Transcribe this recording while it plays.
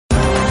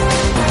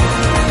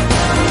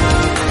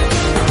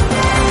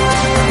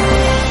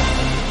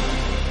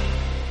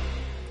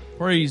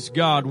Praise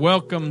God.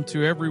 Welcome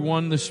to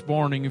everyone this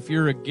morning. If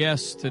you're a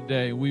guest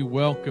today, we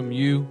welcome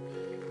you.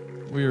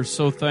 We are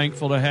so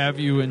thankful to have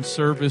you in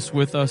service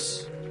with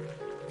us.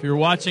 If you're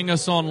watching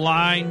us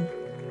online,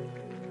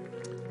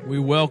 we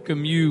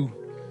welcome you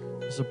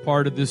as a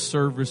part of this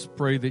service.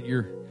 Pray that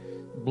you're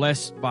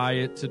blessed by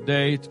it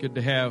today. It's good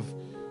to have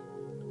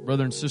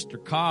Brother and Sister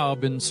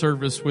Cobb in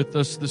service with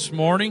us this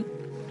morning.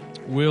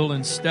 Will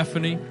and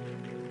Stephanie.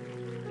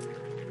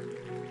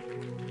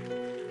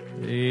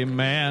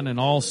 Amen. And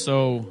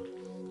also,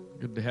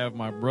 good to have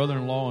my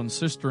brother-in-law and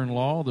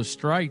sister-in-law, the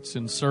Wrights,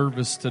 in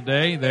service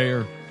today. They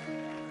are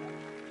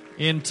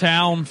in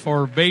town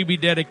for baby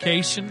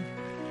dedication.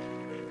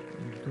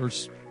 Of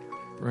course,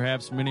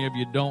 perhaps many of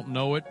you don't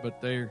know it,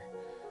 but they're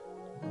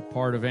a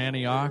part of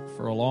Antioch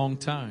for a long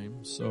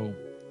time. So,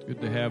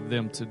 good to have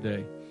them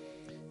today.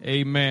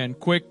 Amen.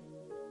 Quick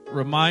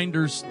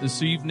reminders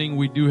this evening,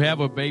 we do have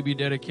a baby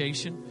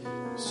dedication.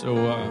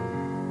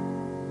 So,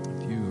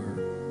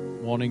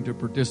 wanting to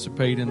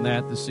participate in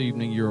that this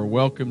evening, you're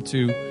welcome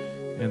to.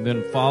 And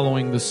then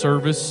following the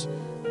service,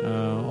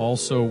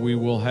 also we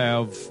will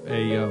have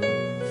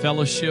a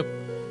fellowship.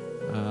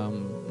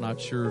 Not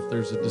sure if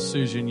there's a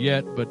decision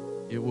yet, but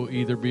it will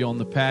either be on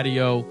the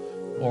patio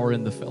or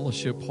in the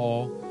fellowship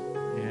hall.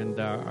 And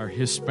our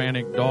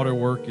Hispanic daughter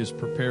work is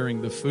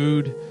preparing the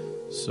food,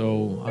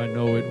 so I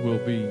know it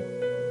will be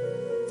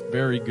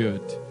very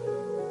good.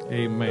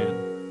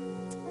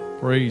 Amen.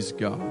 Praise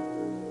God.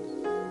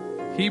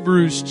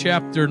 Hebrews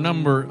chapter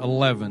number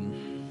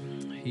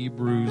 11.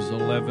 Hebrews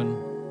 11.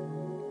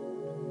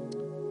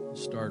 We'll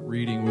start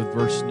reading with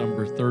verse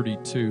number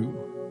 32.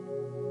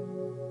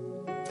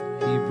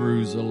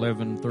 Hebrews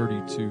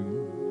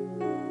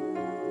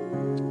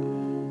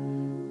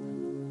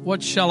 11:32.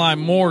 What shall I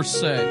more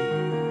say?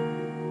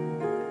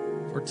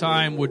 For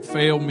time would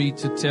fail me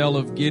to tell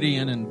of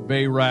Gideon and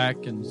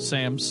Barak and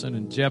Samson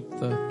and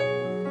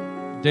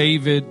Jephthah,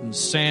 David and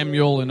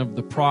Samuel, and of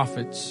the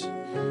prophets,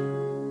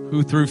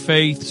 who through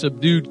faith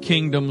subdued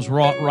kingdoms,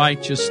 wrought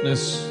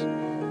righteousness,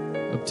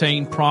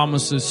 obtained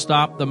promises,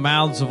 stopped the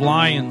mouths of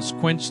lions,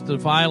 quenched the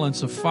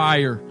violence of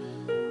fire,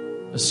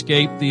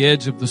 escaped the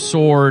edge of the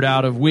sword,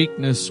 out of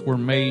weakness were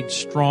made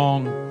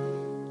strong,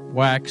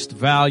 waxed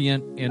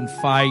valiant in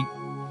fight,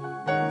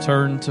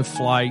 turned to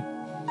flight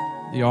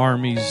the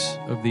armies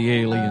of the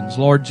aliens.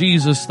 Lord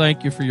Jesus,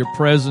 thank you for your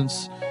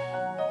presence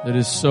that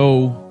is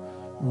so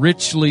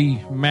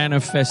richly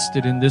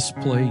manifested in this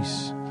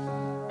place.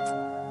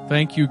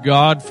 Thank you,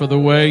 God, for the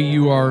way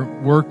you are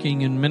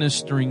working and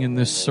ministering in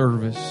this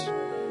service.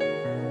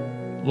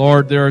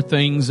 Lord, there are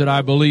things that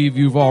I believe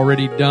you've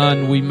already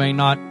done. We may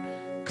not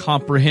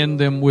comprehend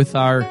them with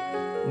our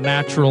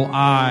natural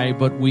eye,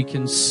 but we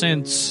can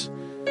sense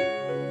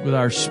with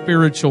our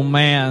spiritual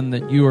man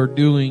that you are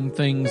doing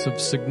things of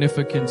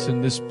significance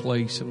in this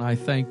place, and I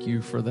thank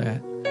you for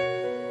that.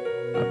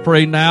 I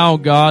pray now,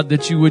 God,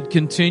 that you would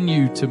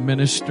continue to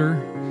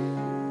minister,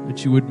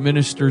 that you would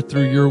minister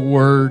through your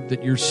word,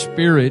 that your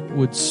spirit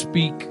would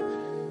speak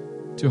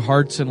to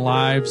hearts and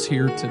lives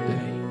here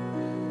today.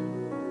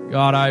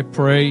 God, I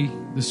pray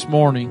this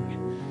morning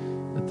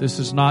that this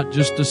is not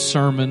just a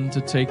sermon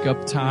to take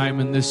up time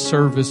in this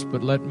service,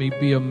 but let me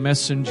be a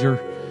messenger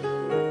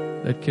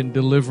that can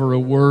deliver a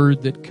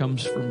word that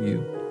comes from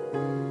you.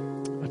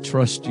 I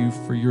trust you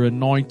for your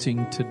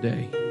anointing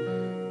today.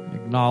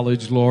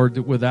 Acknowledge, Lord,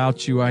 that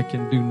without you I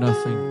can do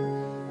nothing.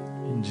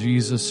 In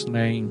Jesus'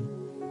 name,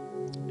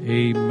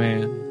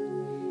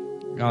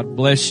 amen. God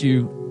bless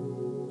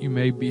you. You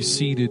may be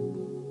seated.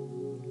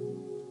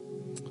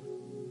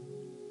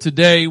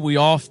 Today we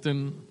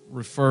often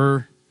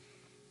refer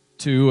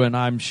to, and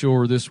I'm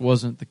sure this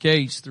wasn't the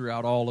case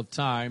throughout all of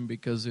time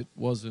because it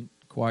wasn't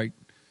quite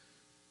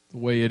the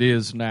way it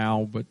is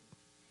now, but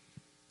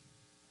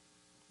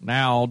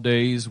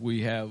nowadays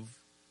we have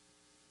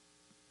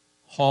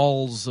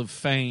halls of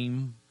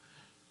fame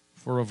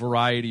for a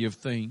variety of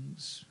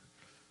things.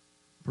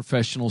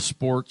 Professional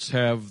sports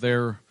have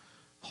their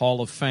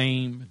Hall of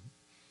Fame.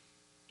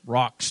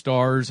 Rock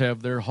stars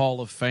have their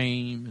Hall of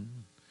Fame.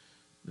 And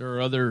there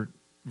are other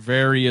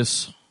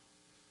various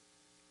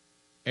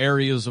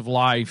areas of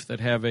life that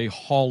have a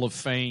Hall of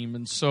Fame.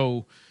 And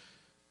so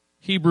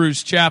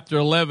Hebrews chapter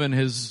 11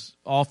 has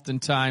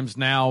oftentimes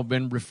now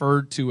been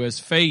referred to as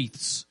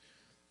faith's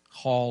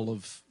Hall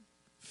of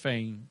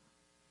Fame.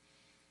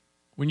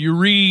 When you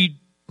read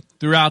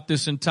throughout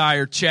this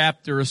entire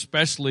chapter,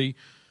 especially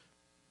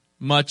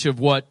much of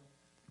what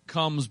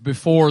comes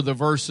before the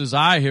verses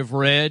I have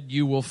read,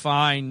 you will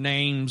find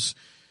names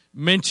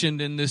mentioned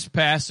in this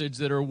passage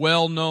that are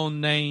well-known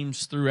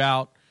names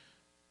throughout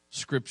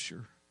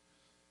Scripture.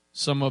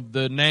 Some of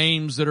the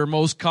names that are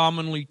most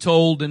commonly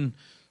told in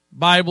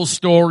Bible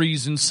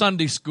stories in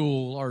Sunday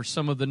school are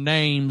some of the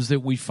names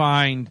that we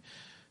find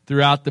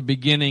throughout the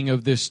beginning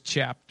of this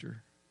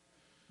chapter.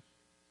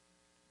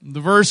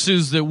 The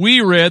verses that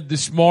we read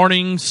this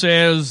morning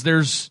says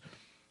there's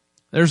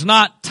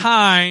not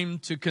time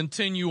to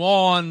continue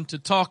on to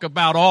talk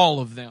about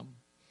all of them.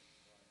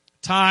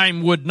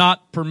 Time would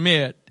not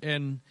permit.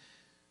 And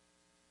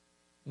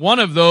One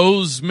of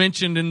those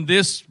mentioned in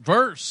this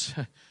verse,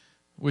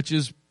 which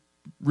is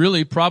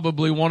really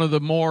probably one of the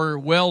more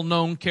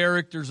well-known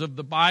characters of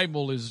the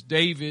Bible, is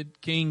David,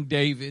 King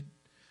David.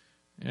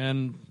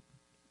 And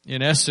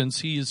in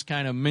essence, he is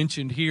kind of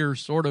mentioned here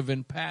sort of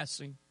in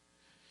passing.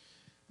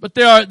 But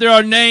there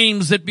are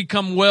names that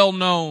become well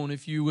known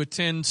if you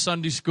attend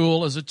Sunday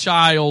school as a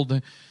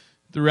child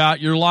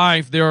throughout your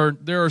life. There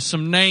are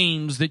some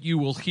names that you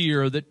will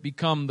hear that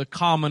become the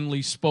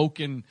commonly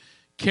spoken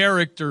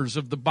characters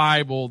of the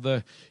Bible,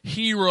 the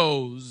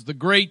heroes, the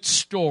great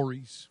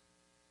stories.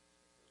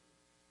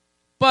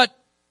 But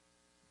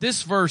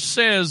this verse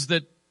says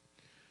that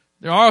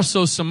there are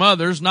also some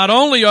others. Not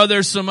only are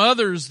there some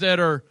others that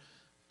are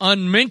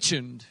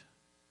unmentioned,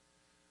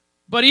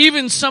 but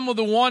even some of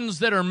the ones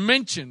that are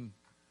mentioned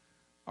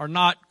are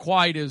not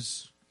quite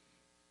as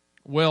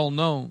well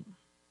known.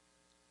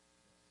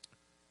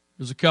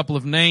 There's a couple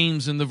of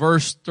names in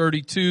verse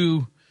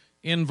 32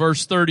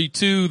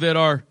 that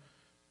are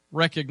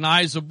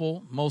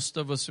recognizable. Most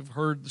of us have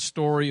heard the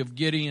story of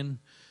Gideon.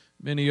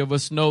 Many of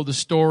us know the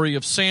story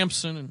of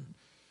Samson and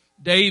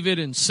David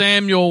and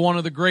Samuel, one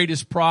of the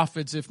greatest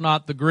prophets, if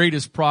not the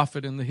greatest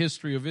prophet in the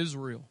history of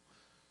Israel.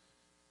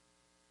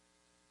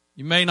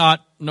 You may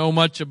not know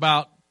much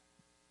about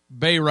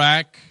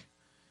Barak,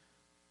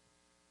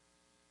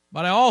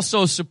 but I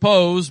also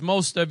suppose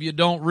most of you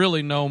don't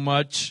really know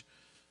much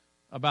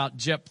about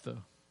Jephthah.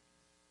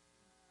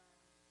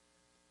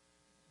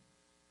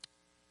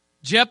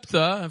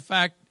 Jephthah, in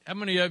fact, how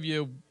many of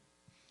you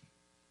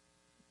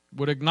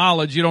would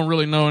acknowledge you don't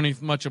really know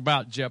much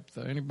about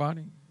Jephthah?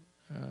 Anybody?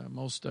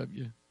 Most of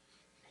you.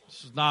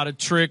 This is not a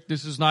trick.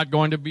 This is not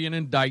going to be an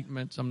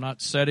indictment. I'm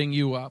not setting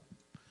you up.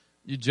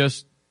 You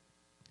just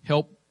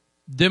help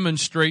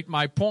demonstrate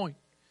my point.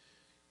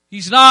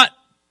 He's not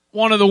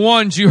one of the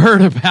ones you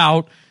heard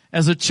about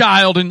as a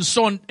child in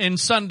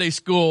Sunday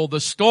school, the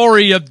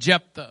story of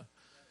Jephthah.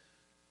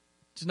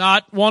 It's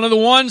not one of the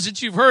ones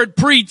that you've heard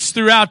preached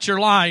throughout your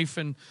life.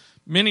 And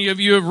many of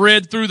you have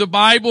read through the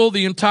Bible,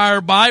 the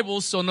entire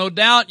Bible, so no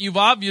doubt you've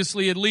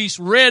obviously at least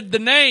read the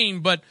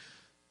name, but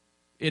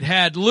it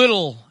had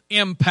little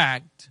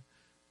impact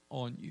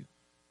on you.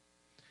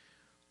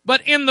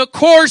 But in the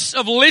course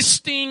of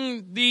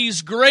listing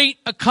these great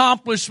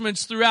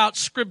accomplishments throughout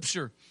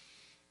Scripture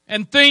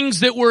and things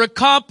that were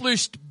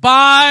accomplished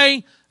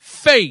by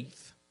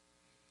faith,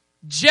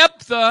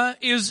 Jephthah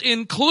is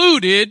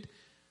included,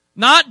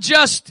 not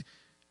just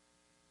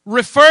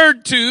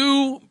referred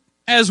to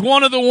as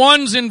one of the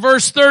ones in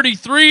verse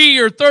 33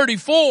 or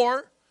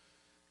 34.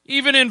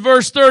 Even in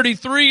verse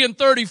 33 and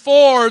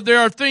 34, there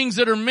are things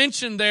that are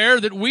mentioned there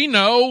that we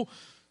know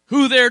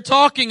who they're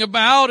talking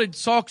about. It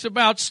talks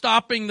about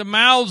stopping the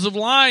mouths of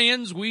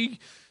lions. We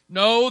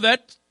know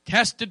that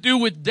has to do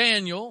with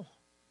Daniel.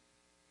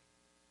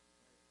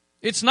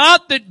 It's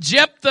not that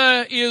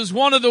Jephthah is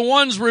one of the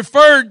ones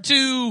referred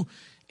to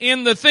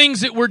in the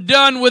things that were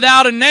done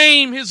without a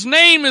name. His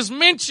name is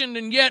mentioned,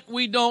 and yet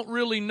we don't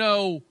really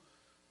know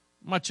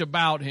much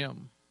about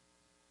him.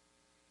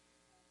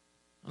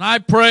 And I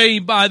pray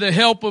by the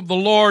help of the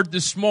Lord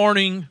this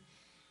morning,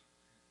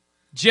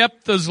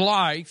 Jephthah's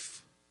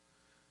life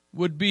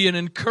would be an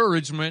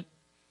encouragement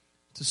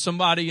to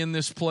somebody in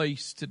this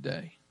place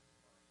today.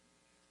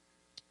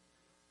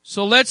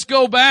 So let's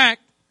go back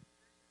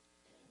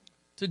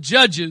to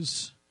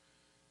Judges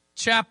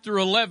chapter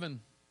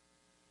 11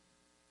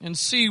 and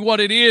see what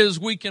it is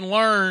we can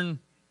learn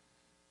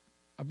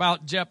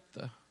about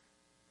Jephthah.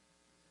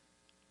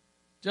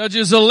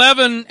 Judges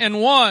 11 and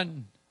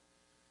 1.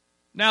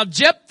 Now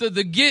Jephthah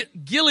the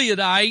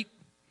Gileadite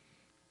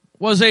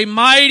was a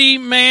mighty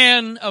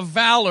man of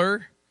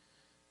valor,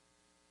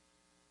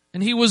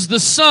 and he was the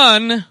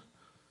son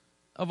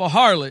of a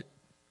harlot.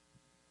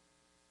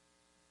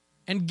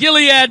 And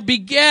Gilead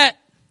begat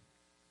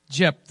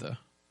Jephthah.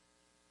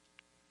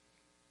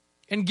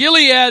 And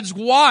Gilead's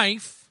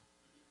wife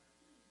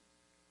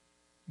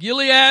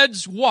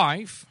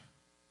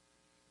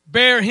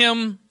bare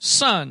him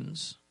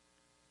sons.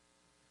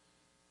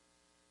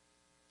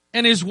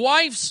 And his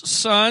wife's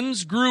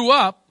sons grew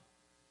up,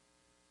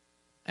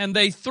 and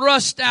they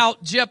thrust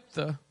out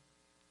Jephthah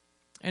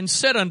and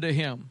said unto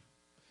him,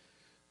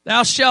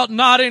 Thou shalt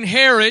not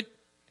inherit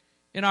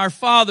in our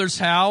father's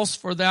house,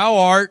 for thou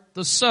art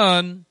the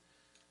son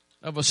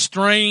of a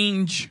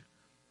strange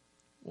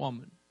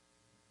woman.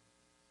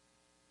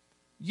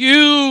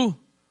 You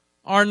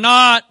are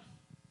not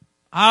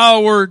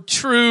our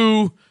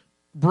true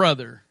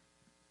brother.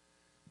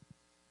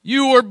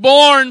 You were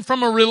born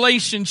from a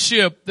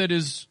relationship that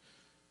is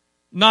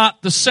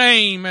not the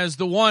same as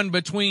the one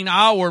between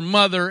our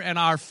mother and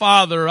our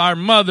father, our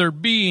mother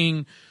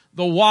being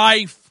the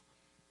wife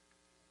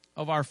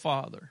of our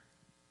father.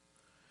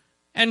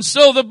 And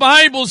so the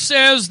Bible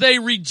says they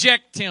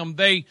reject him.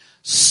 They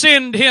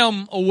send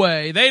him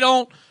away. They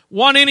don't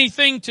want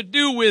anything to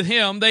do with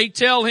him. They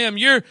tell him,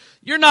 you're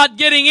not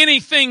getting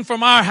anything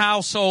from our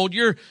household.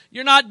 You're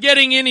not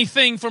getting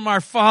anything from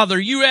our father.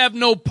 You have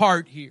no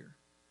part here.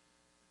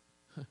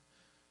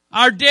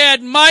 Our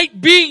dad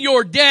might be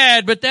your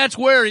dad, but that's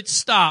where it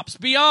stops.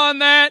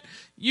 Beyond that,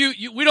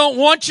 we don't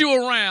want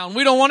you around.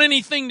 We don't want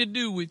anything to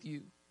do with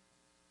you.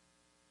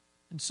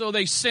 And so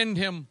they send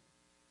him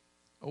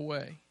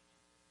away.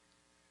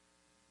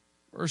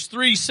 Verse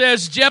 3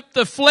 says,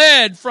 Jephthah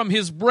fled from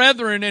his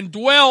brethren and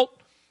dwelt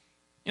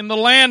in the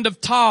land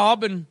of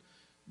Tob, and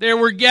there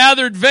were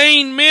gathered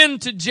vain men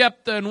to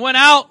Jephthah and went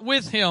out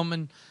with him.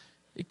 And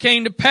it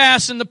came to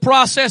pass in the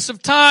process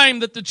of time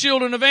that the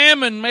children of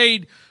Ammon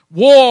made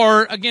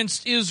war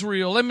against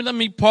Israel. Let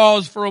me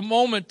pause for a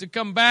moment to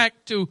come back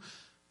to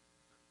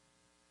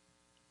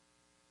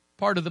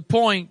part of the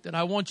point that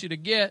I want you to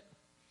get.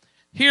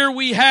 Here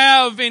we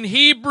have in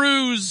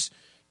Hebrews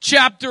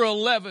chapter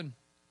 11,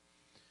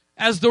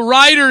 as the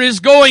writer is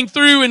going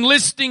through and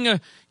listing,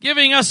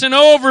 giving us an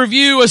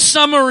overview, a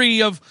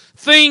summary of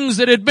things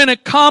that had been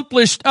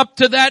accomplished up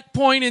to that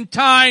point in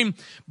time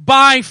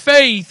by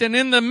faith. And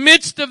in the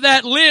midst of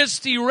that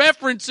list, he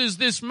references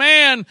this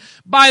man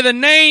by the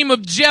name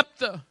of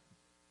Jephthah.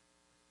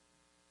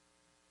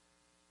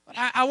 But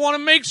I want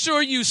to make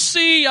sure you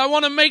see, I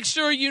want to make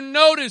sure you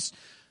notice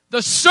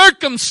the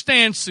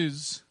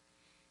circumstances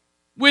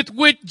with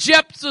which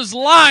Jephthah's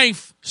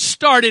life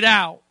started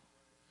out.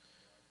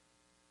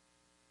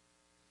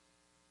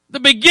 The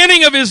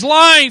beginning of his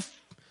life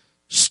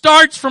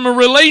starts from a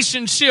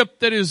relationship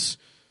that is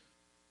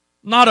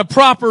not a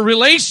proper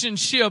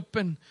relationship,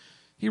 and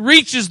he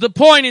reaches the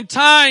point in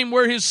time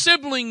where his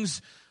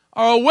siblings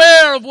are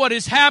aware of what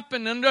has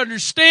happened and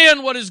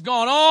understand what has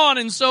gone on,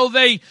 and so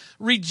they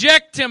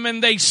reject him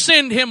and they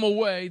send him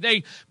away.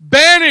 They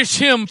banish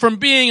him from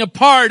being a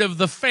part of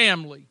the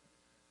family.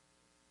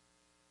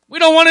 We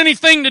don't want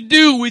anything to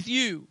do with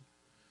you.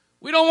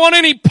 We don't want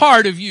any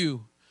part of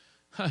you.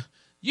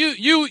 You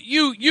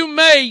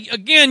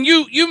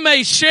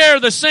may share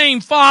the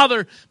same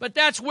father, but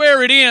that's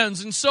where it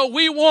ends. And so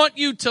we want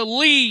you to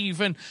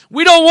leave, and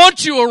we don't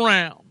want you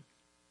around.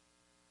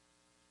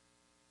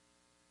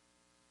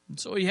 And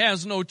so he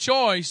has no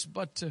choice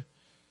but to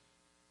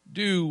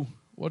do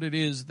what it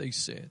is they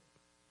said.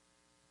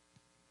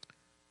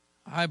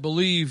 I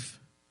believe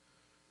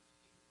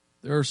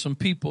there are some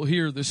people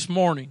here this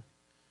morning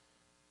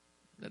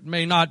that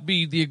may not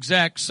be the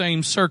exact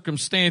same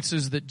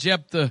circumstances that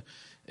Jephthah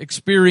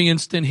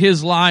experienced in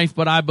his life,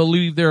 but I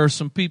believe there are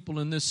some people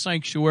in this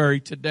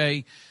sanctuary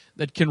today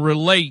that can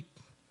relate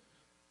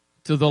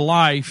to the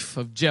life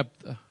of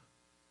Jephthah.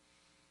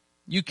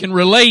 You can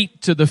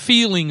relate to the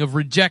feeling of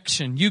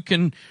rejection. You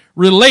can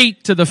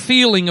relate to the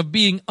feeling of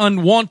being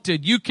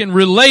unwanted. You can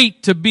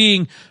relate to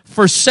being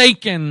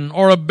forsaken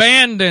or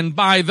abandoned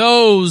by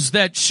those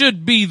that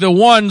should be the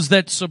ones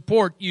that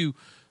support you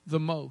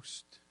the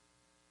most.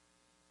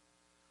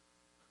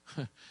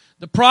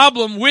 The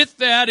problem with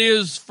that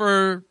is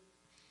for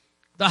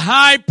the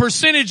high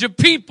percentage of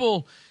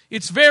people,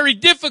 it's very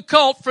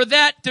difficult for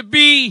that to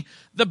be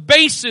the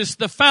basis,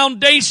 the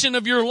foundation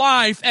of your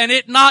life, and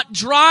it not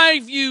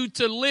drive you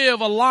to live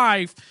a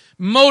life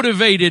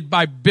motivated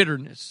by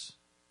bitterness.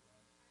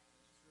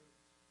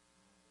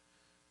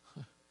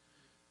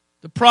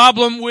 The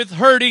problem with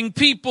hurting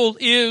people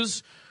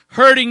is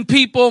hurting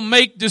people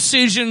make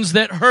decisions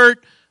that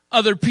hurt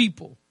other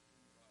people.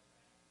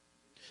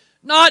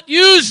 Not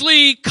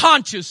usually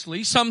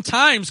consciously,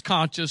 sometimes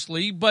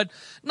consciously, but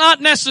not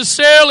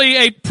necessarily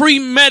a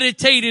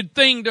premeditated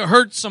thing to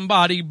hurt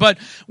somebody. But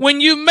when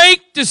you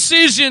make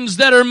decisions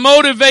that are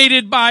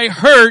motivated by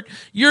hurt,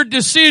 your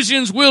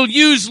decisions will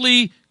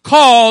usually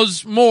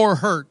cause more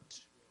hurt.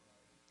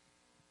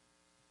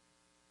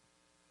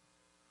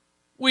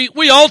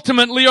 We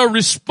ultimately are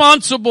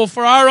responsible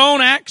for our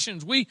own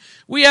actions. We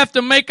have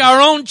to make our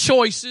own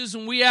choices,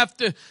 and we have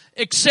to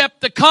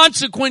accept the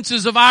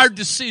consequences of our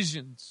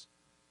decisions.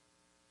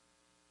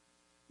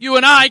 You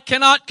and I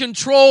cannot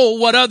control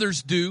what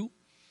others do.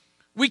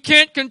 We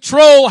can't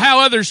control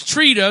how others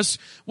treat us.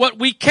 What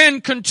we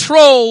can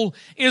control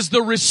is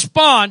the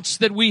response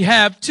that we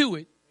have to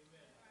it.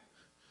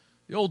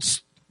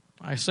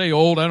 I say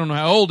old, I don't know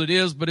how old it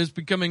is, but it's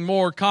becoming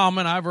more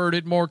common. I've heard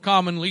it more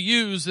commonly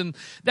used, and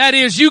that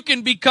is you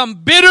can become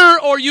bitter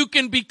or you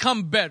can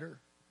become better.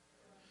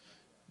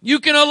 You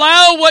can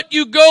allow what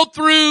you go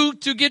through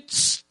to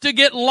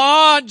get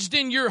lodged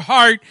in your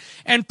heart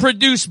and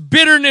produce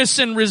bitterness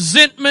and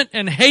resentment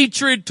and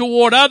hatred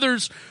toward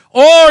others,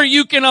 or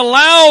you can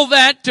allow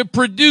that to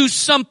produce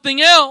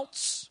something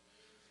else.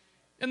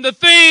 And the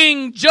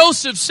thing,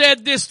 Joseph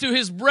said this to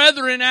his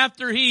brethren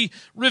after he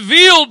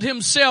revealed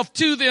himself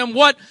to them,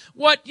 what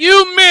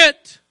you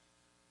meant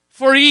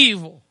for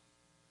evil,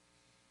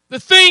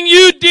 the thing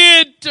you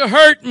did did to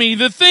hurt me,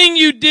 the thing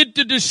you did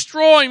to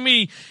destroy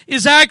me,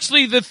 is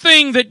actually the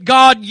thing that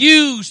God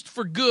used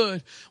for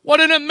good. What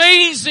an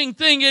amazing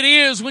thing it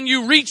is when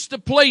you reach the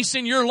place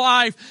in your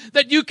life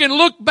that you can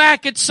look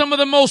back at some of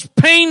the most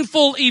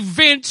painful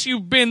events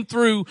you've been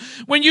through,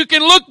 when you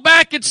can look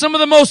back at some of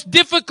the most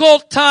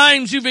difficult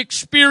times you've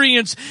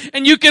experienced,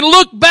 and you can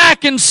look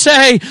back and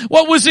say,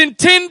 what was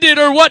intended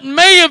or what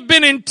may have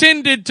been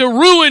intended to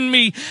ruin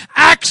me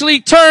actually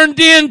turned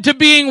into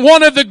being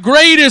one of the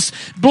greatest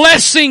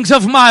blessings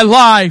of my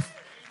life.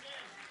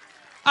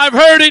 I've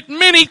heard it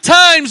many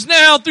times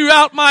now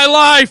throughout my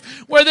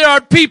life where there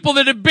are people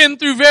that have been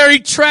through very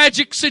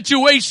tragic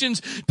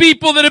situations,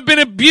 people that have been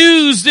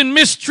abused and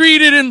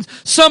mistreated in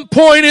some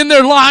point in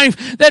their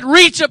life that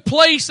reach a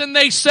place and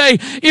they say,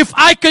 if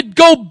I could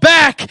go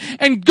back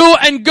and go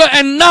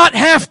and not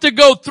have to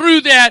go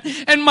through that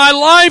and my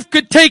life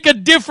could take a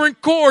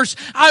different course,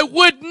 I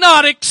would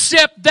not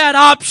accept that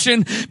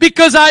option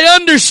because I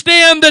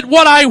understand that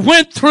what I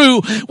went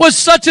through was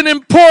such an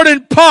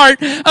important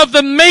part of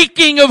the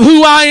making of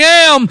who I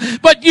am.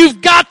 But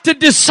you've got to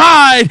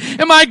decide,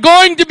 am I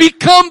going to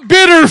become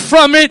bitter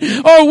from it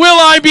or will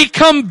I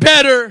become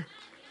better?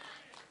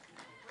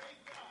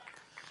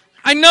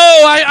 I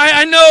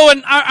know,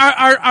 and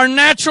our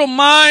natural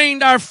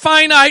mind, our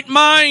finite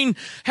mind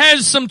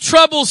has some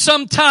trouble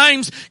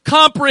sometimes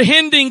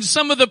comprehending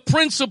some of the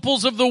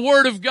principles of the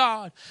Word of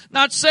God.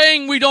 Not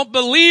saying we don't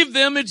believe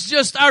them, it's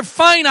just our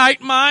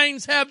finite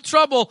minds have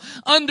trouble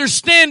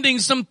understanding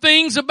some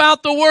things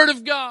about the Word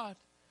of God.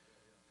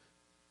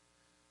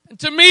 And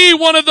to me,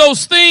 one of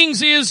those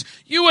things is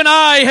you and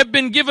I have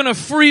been given a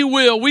free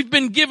will. We've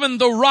been given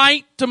the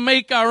right to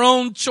make our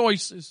own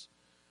choices.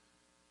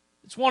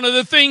 It's one of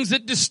the things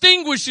that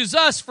distinguishes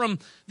us from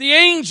the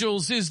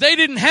angels is they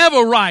didn't have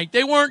a right.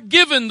 They weren't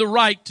given the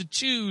right to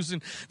choose.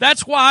 And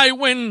that's why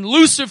when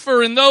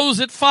Lucifer and those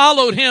that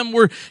followed him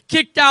were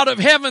kicked out of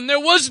heaven, there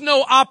was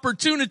no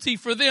opportunity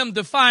for them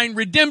to find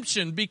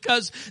redemption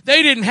because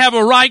they didn't have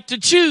a right to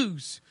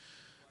choose.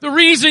 The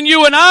reason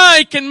you and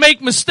I can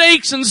make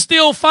mistakes and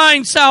still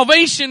find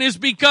salvation is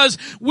because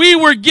we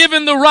were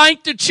given the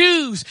right to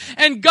choose.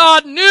 And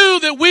God knew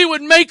that we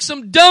would make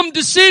some dumb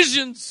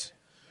decisions.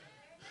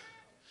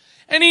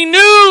 And He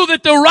knew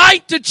that the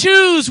right to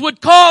choose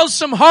would cause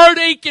some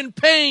heartache and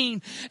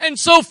pain. And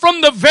so from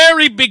the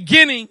very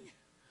beginning,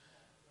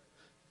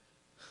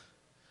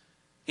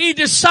 He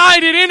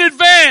decided in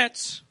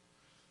advance.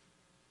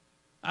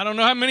 I don't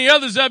know how many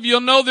others of you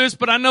will know this,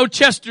 but I know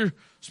Chester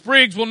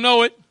Spriggs will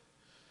know it.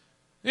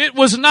 It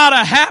was not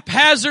a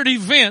haphazard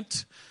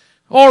event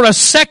or a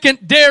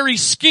secondary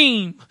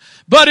scheme,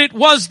 but it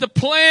was the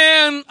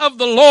plan of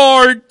the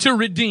Lord to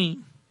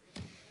redeem.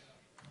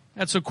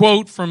 That's a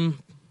quote from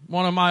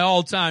one of my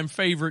all-time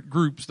favorite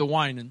groups, the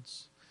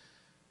Winans.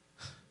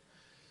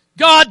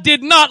 God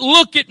did not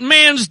look at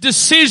man's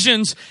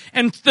decisions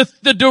and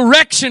the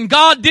direction.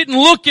 God didn't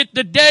look at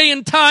the day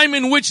and time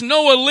in which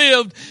Noah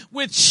lived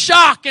with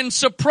shock and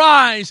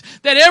surprise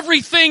that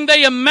everything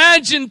they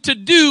imagined to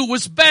do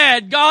was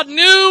bad. God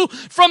knew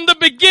from the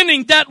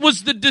beginning that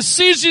was the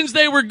decisions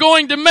they were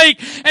going to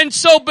make. And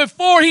so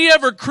before He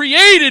ever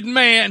created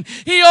man,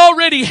 He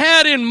already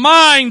had in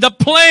mind the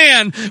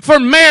plan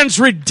for man's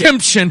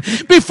redemption.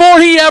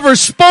 Before He ever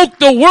spoke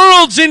the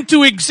worlds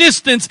into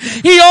existence,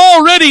 He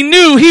already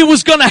knew He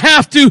was going to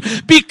have to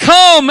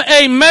become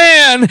a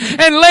man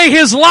and lay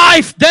His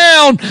life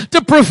down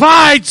to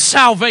provide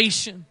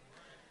salvation.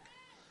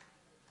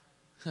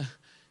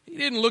 He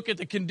didn't look at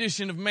the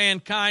condition of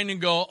mankind and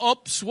go,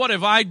 oops, what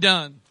have I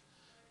done?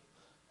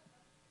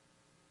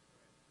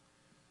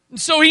 And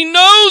so He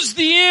knows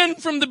the end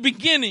from the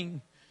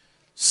beginning.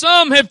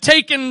 Some have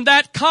taken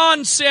that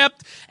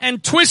concept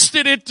and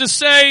twisted it to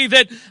say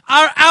that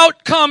our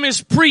outcome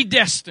is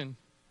predestined.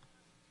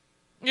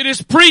 It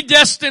is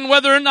predestined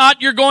whether or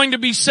not you're going to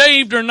be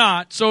saved or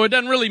not, so it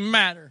doesn't really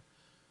matter.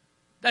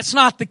 That's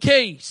not the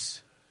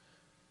case,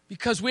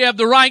 because we have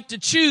the right to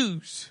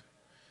choose.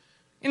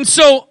 And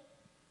so,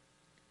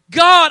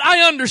 God,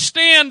 I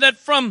understand that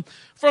from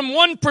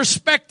one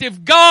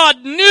perspective,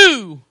 God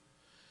knew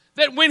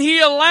that when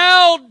He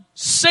allowed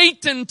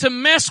Satan to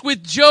mess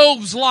with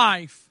Job's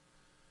life,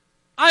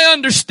 I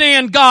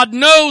understand God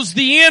knows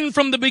the end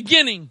from the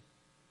beginning.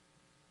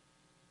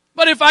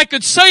 But if I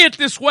could say it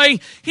this way,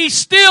 He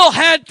still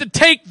had to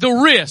take the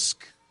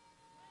risk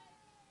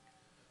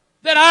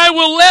that I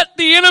will let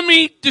the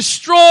enemy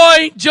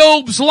destroy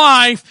Job's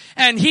life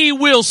and he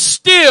will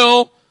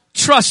still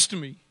trust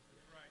me.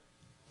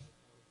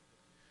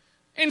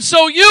 And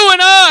so you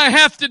and I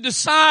have to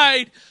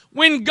decide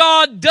when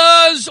God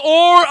does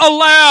or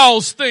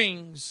allows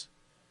things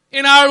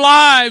in our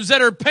lives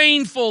that are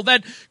painful,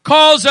 that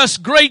cause us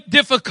great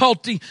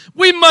difficulty.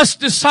 We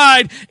must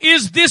decide,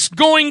 is this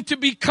going to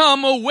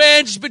become a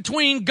wedge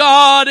between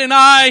God and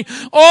I?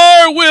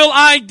 Or will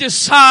I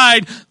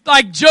decide,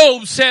 like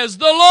Job says,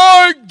 the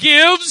Lord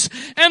gives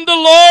and the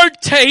Lord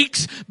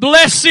takes.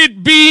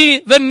 Blessed be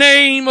the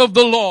name of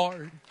the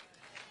Lord.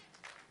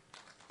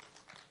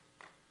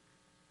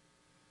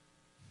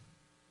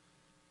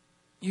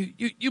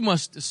 You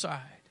must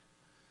decide.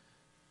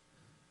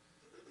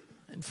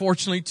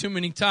 Unfortunately, too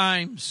many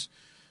times,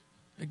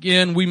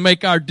 again, we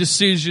make our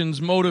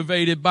decisions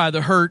motivated by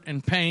the hurt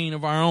and pain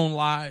of our own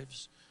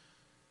lives.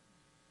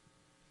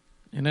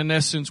 And in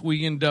essence,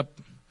 we end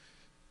up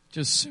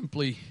just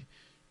simply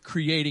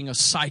creating a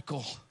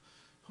cycle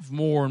of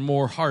more and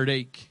more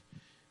heartache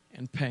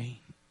and pain.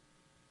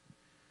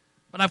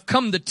 But I've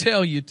come to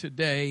tell you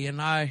today,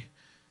 and I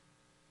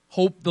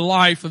hope the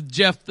life of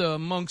Jephthah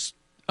amongst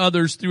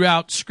others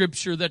throughout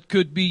Scripture that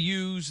could be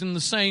used in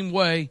the same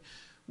way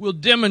will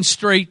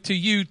demonstrate to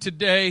you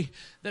today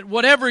that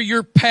whatever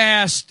your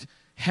past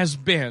has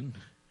been,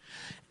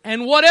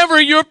 and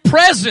whatever your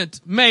present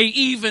may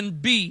even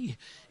be,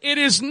 it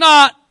is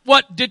not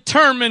what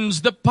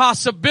determines the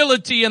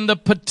possibility and the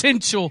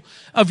potential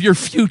of your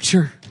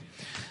future.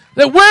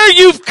 That where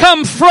you've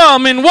come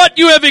from and what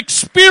you have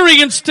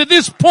experienced to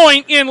this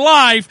point in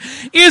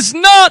life is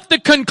not the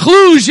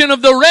conclusion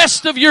of the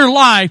rest of your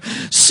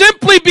life.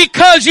 Simply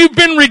because you've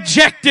been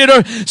rejected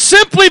or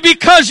simply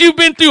because you've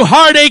been through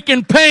heartache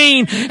and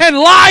pain and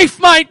life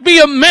might be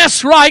a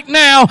mess right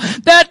now,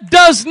 that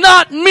does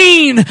not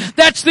mean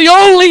that's the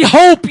only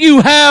hope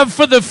you have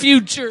for the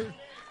future.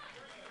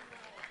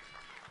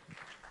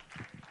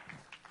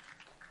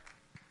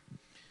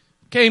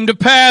 Came to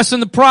pass in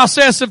the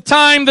process of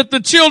time that the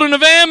children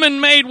of Ammon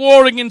made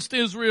war against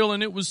Israel,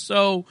 and it was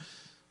so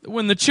that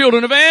when the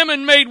children of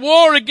Ammon made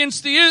war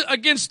against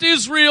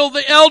Israel,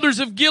 the elders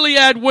of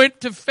Gilead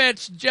went to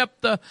fetch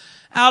Jephthah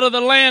out of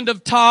the land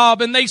of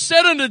Tob, and they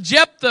said unto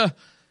Jephthah,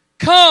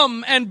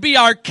 "Come and be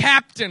our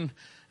captain,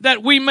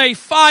 that we may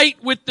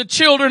fight with the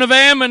children of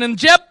Ammon." And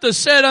Jephthah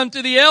said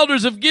unto the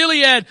elders of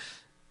Gilead,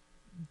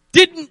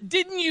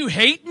 Didn't you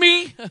hate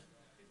me?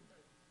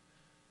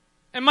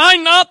 Am I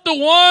not the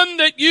one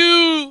that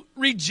you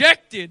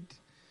rejected?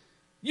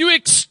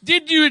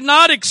 Did you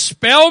not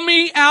expel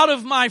me out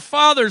of my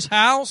father's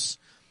house?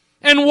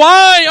 And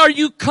why are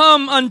you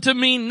come unto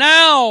me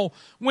now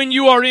when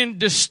you are in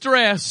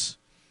distress?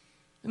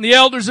 And the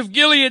elders of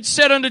Gilead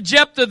said unto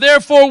Jephthah,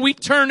 "Therefore we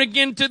turn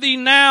again to thee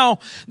now,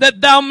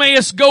 that thou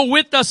mayest go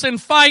with us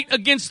and fight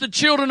against the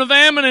children of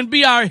Ammon and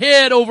be our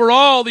head over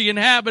all the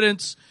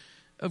inhabitants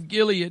of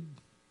Gilead."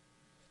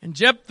 And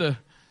Jephthah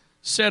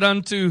said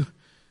unto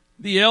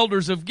the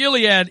elders of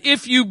Gilead,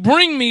 "If you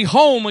bring me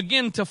home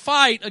again to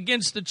fight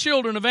against the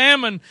children of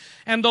Ammon,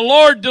 and the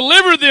Lord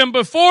deliver them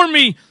before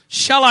me,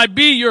 shall I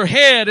be your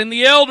head?" And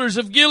the elders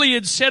of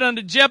Gilead said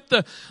unto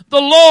Jephthah,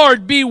 "The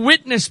Lord be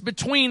witness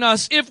between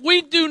us. If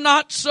we do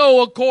not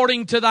so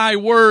according to thy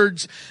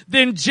words."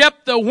 Then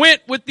Jephthah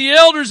went with the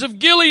elders of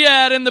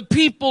Gilead, and the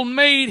people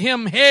made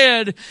him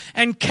head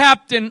and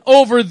captain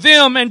over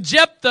them. And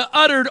Jephthah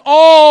uttered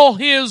all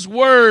his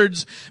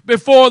words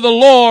before the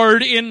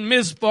Lord in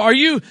Mizpah.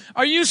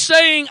 Are you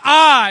saying,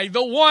 I,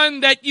 the one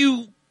that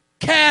you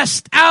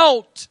cast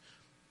out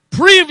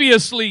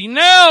previously,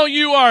 now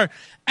you are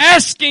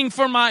asking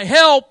for my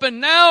help, and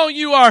now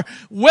you are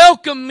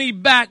welcoming me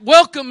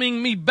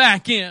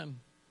back in?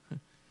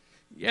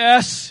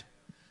 Yes,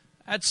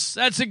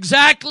 that's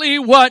exactly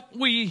what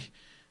we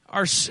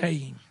are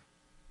saying.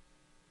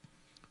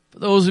 For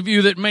those of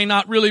you that may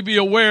not really be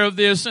aware of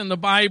this, in the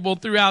Bible,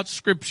 throughout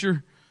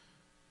Scripture,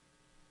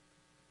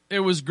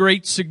 there was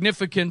great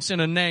significance in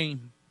a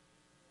name.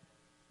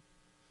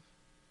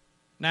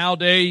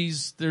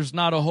 Nowadays, there's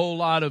not a whole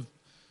lot of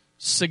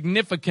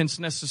significance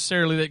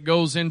necessarily that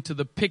goes into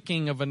the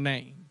picking of a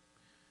name.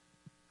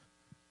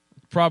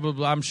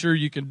 Probably, I'm sure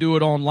you can do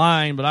it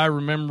online, but I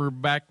remember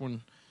back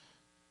when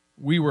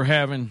we were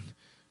having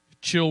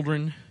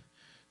children,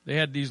 they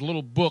had these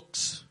little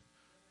books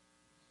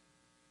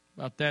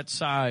about that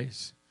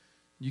size.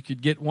 You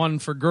could get one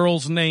for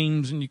girls'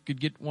 names and you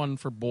could get one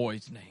for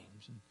boys'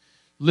 names. And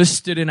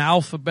listed in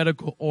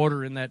alphabetical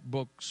order in that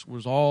book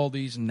was all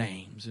these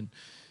names. And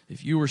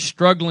if you were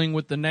struggling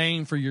with the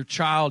name for your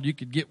child, you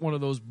could get one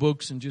of those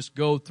books and just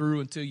go through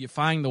until you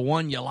find the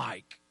one you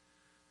like.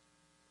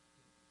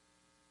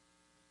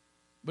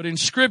 But in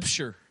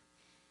Scripture,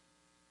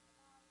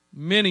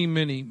 many,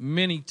 many,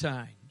 many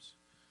times,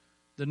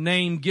 the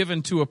name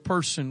given to a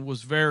person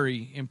was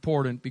very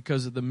important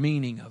because of the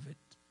meaning of it.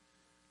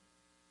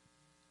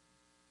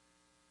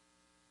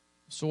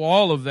 So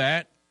all of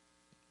that,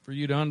 for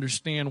you to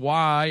understand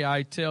why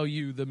I tell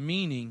you the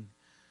meaning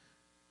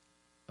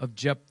of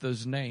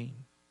Jephthah's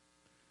name.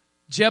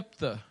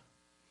 Jephthah,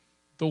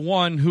 the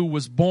one who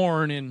was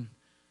born in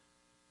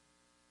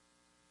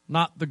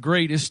not the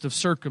greatest of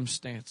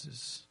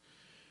circumstances.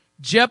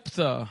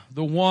 Jephthah,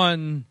 the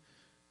one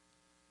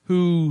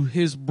who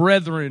his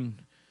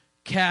brethren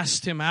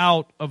cast him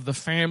out of the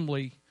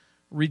family,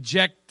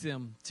 reject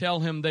him, tell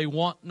him they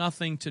want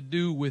nothing to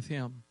do with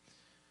him.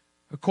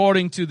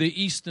 According to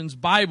the Easton's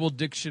Bible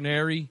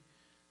Dictionary,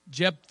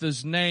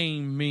 Jephthah's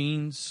name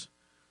means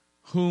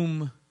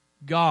whom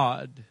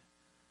God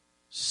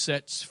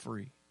sets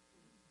free.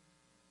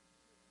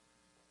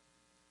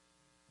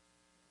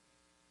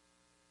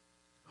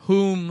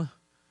 Whom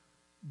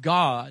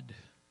God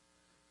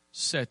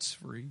sets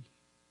free.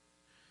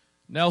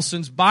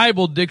 Nelson's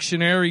Bible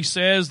Dictionary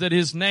says that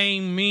his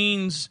name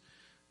means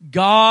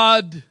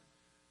God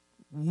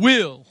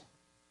will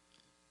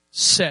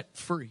set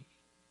free.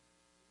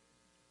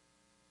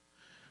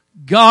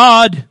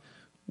 God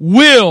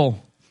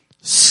will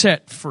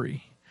set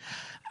free.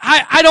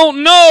 I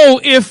don't know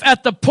if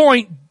at the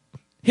point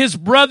his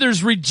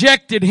brothers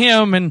rejected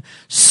him and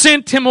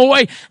sent him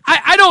away,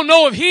 I don't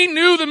know if he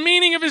knew the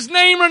meaning of his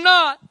name or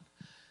not.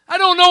 I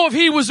don't know if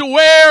he was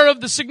aware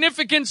of the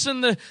significance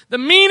and the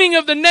meaning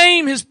of the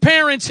name his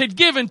parents had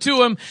given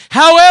to him.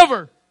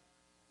 However,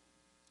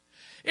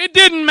 it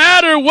didn't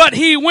matter what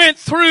he went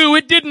through.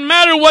 It didn't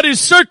matter what his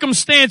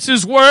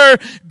circumstances were.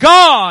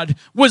 God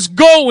was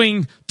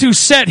going to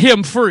set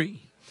him free.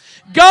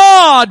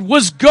 God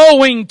was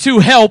going to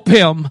help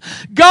him.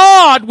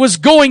 God was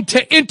going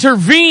to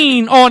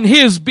intervene on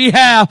his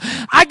behalf.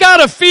 I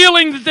got a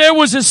feeling that there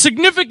was a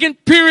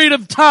significant period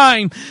of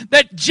time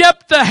that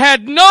Jephthah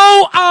had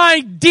no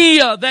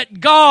idea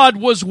that God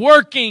was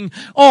working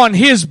on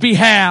his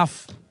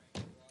behalf.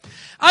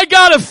 I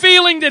got a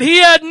feeling that he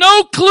had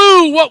no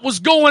clue what was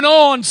going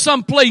on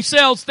someplace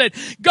else, that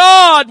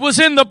God was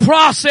in the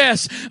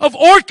process of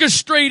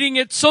orchestrating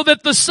it so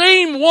that the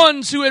same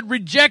ones who had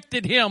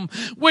rejected him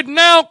would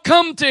now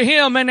come to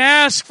him and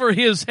ask for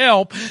his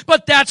help.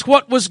 But that's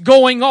what was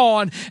going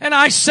on. And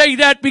I say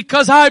that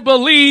because I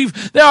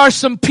believe there are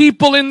some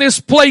people in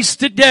this place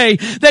today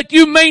that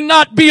you may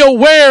not be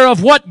aware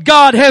of what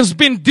God has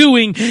been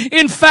doing.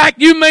 In fact,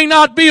 you may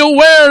not be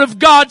aware of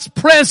God's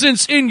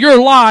presence in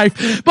your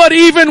life. But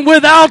even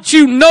without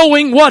you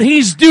knowing what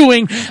He's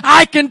doing,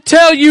 I can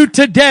tell you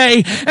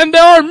today, and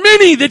there are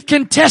many that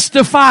can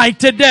testify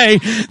today,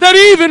 that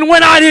even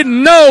when I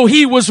didn't know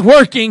He was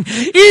working,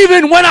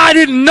 even when I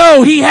didn't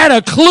know He had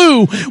a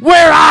clue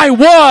where I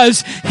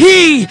was,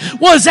 He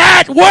was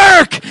at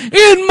work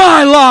in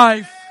my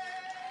life.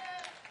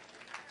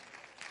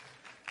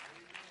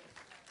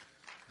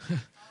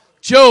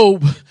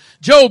 Job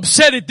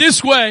said it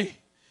this way.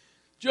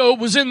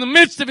 Job was in the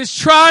midst of his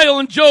trial,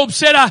 and Job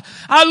said,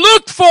 I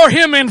looked for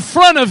him in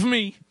front of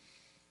me,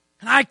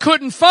 and I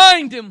couldn't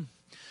find him.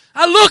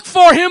 I looked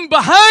for him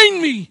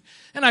behind me,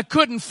 and I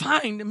couldn't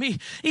find him.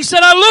 He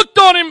said, I looked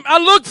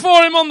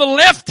for him on the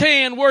left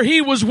hand where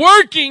he was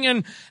working,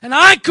 and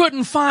I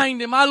couldn't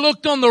find him. I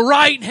looked on the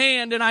right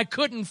hand, and I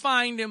couldn't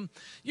find him.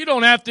 You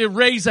don't have to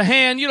raise a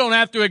hand. You don't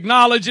have to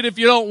acknowledge it if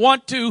you don't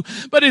want to.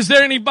 But is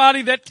there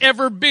anybody that's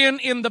ever been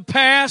in the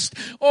past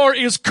or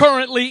is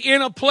currently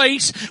in a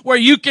place where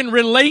you can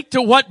relate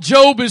to what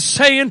Job is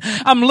saying?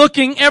 I'm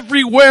looking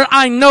everywhere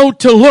I know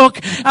to look.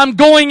 I'm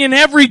going in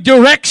every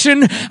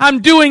direction.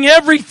 I'm doing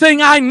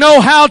everything I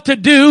know how to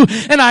do,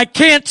 and I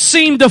can't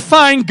seem to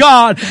find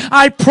God.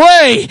 I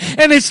pray,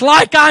 and it's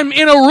like I'm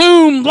in a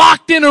room,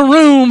 locked in a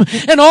room,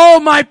 and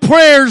all my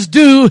prayers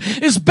do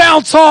is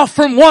bounce off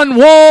from one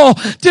wall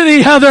to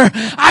the other.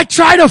 I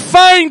try to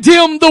find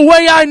Him the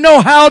way I know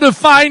how to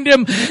find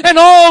Him, and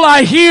all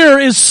I hear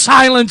is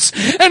silence,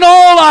 and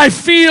all I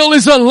feel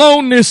is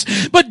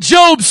aloneness. But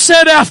Job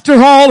said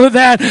after all of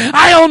that,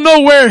 I don't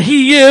know where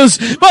He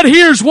is, but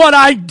here's what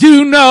I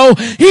do know.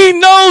 He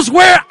knows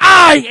where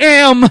I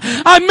am.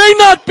 I may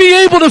not be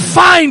able to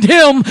find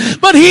Him,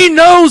 but He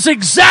knows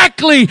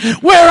exactly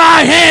where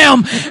I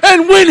am.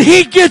 And when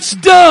He gets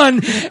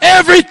done,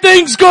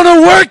 everything's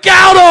gonna work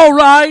out all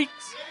right.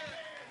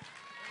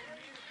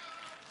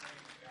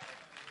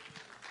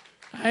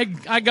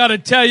 I gotta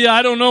tell you,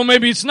 I don't know,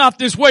 maybe it's not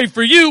this way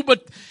for you,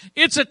 but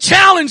it's a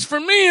challenge for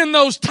me in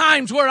those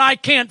times where I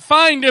can't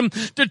find Him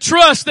to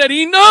trust that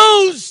He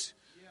knows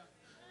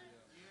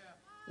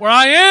where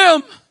I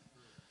am.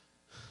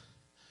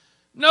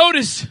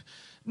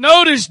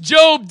 Notice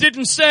Job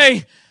didn't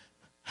say,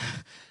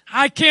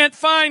 I can't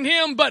find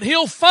Him, but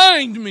He'll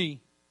find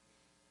me.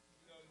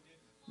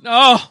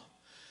 No.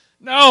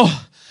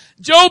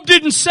 Job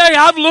didn't say,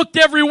 I've looked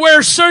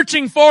everywhere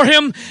searching for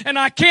Him and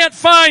I can't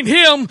find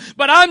Him,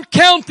 but I'm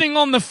counting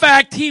on the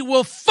fact He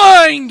will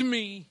find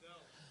me.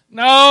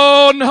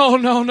 No.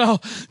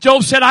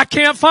 Job said, I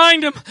can't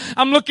find Him.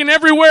 I'm looking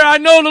everywhere I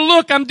know to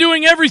look. I'm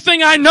doing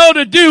everything I know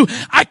to do.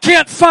 I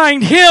can't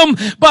find Him,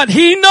 but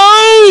He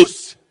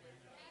knows.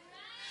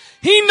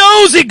 He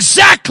knows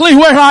exactly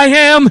where I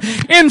am.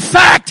 In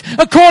fact,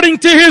 according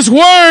to His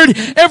word,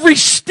 every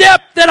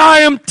step that I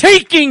am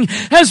taking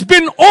has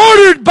been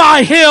ordered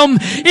by Him.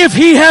 If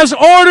He has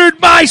ordered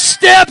my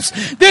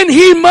steps, then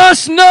He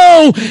must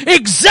know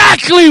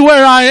exactly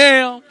where I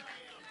am.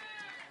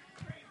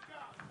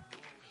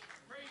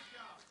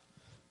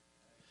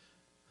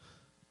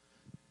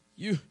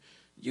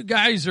 You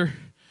guys are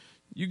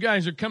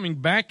coming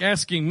back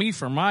asking me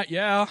for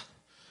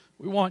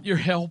we want your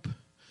help.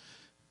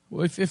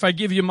 Well, if I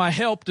give you my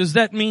help, does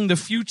that mean the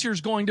future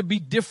is going to be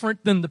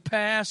different than the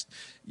past?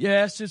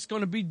 Yes, it's going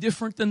to be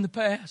different than the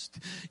past.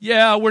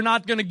 Yeah, we're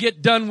not going to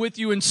get done with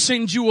you and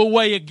send you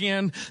away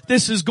again.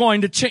 This is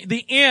going to change.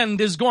 The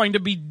end is going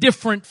to be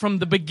different from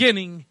the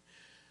beginning.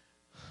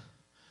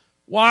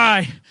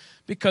 Why?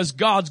 Because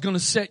God's going to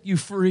set you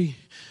free.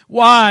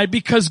 Why?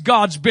 Because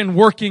God's been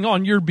working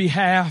on your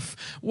behalf.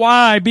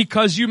 Why?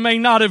 Because you may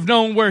not have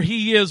known where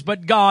He is,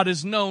 but God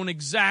has known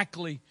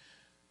exactly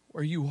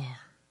where you are.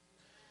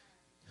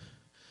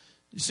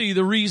 You see,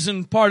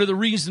 part of the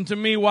reason to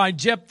me why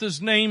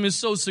Jephthah's name is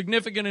so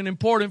significant and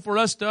important for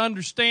us to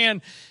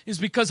understand is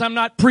because I'm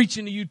not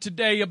preaching to you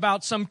today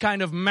about some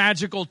kind of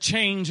magical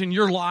change in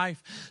your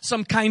life,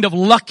 some kind of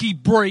lucky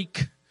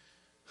break.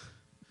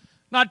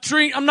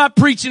 I'm not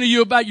preaching to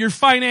you about your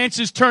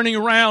finances turning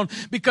around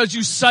because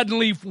you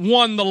suddenly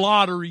won the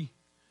lottery.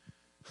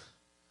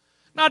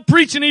 Not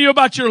preaching to you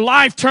about your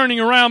life turning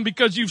around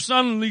because you've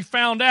suddenly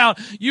found out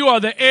you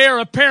are the heir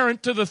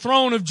apparent to the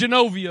throne of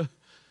Genovia.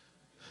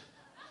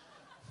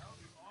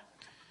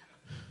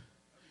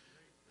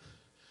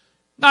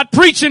 Not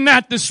preaching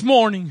that this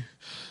morning.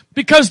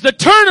 Because the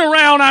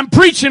turnaround I'm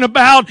preaching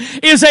about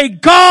is a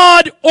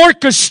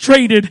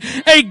God-orchestrated,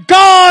 a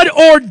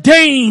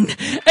God-ordained,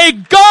 a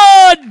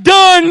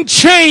God-done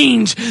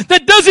change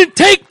that doesn't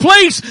take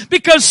place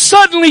because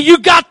suddenly you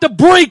got the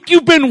break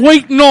you've been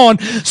waiting on.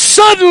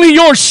 Suddenly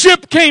your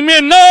ship came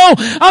in. No,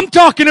 I'm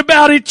talking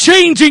about it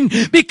changing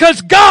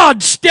because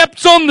God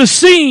steps on the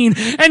scene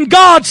and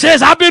God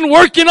says, I've been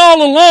working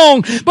all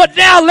along, but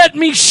now let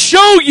me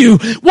show you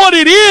what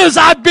it is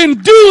I've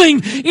been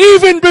doing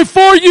even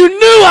before you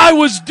knew I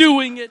was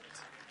doing it.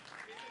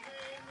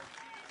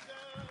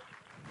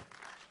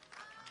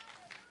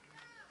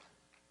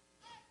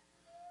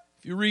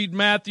 If you read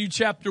Matthew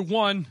chapter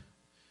 1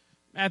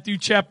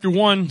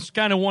 is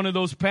kind of one of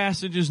those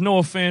passages, no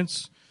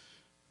offense.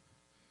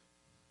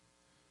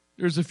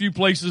 There's a few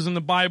places in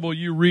the Bible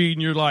you read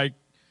and you're like,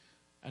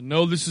 I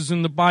know this is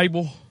in the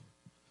Bible.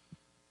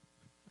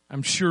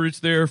 I'm sure it's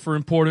there for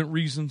important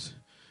reasons.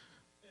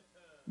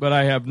 But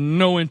I have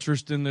no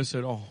interest in this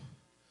at all.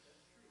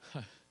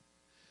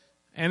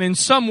 And in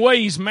some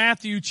ways,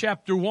 Matthew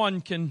chapter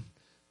 1 can,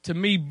 to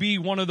me, be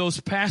one of those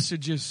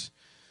passages.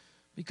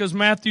 Because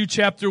Matthew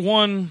chapter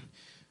 1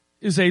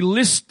 is a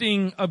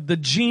listing of the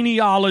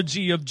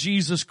genealogy of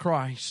Jesus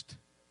Christ.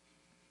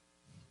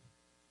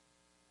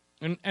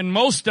 And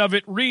most of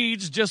it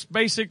reads just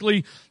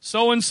basically,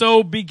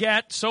 so-and-so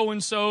begat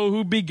so-and-so,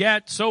 who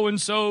begat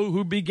so-and-so,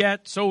 who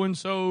begat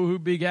so-and-so, who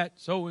begat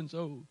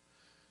so-and-so.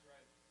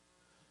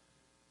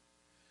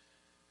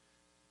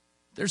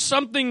 There's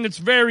something that's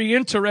very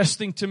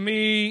interesting to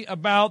me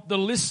about the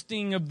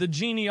listing of the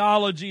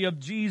genealogy of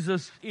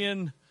Jesus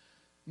in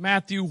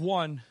Matthew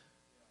 1.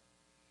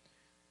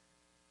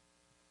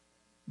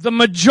 The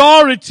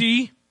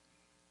majority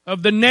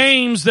of the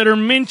names that are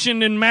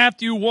mentioned in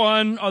Matthew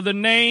 1 are the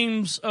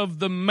names of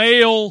the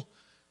male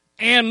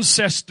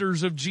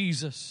ancestors of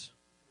Jesus.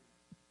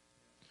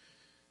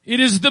 It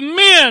is the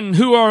men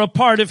who are a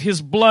part of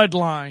His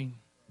bloodline.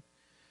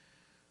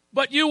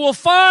 But you will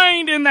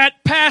find in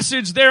that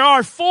passage there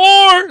are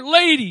 4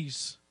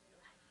 ladies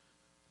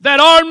that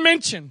are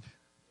mentioned.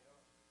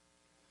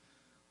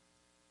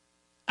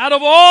 Out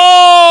of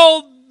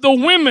all the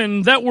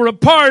women that were a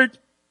part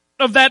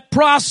of that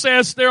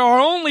process, there are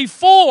only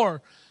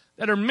 4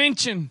 that are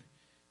mentioned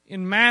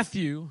in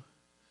Matthew.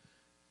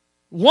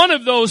 One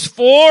of those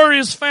 4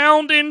 is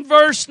found in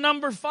verse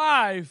number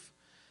 5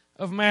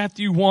 of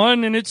Matthew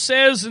 1, and it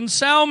says, and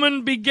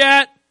Salmon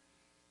begat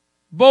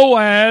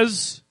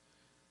Boaz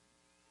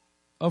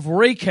of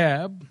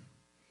Rechab,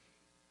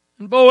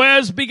 and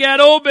Boaz begat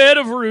Obed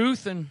of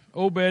Ruth, and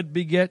Obed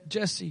begat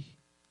Jesse.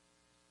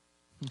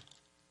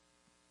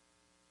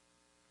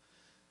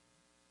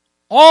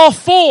 All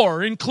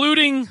 4,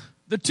 including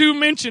the 2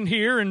 mentioned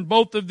here, and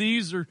both of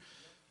these are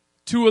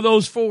 2 of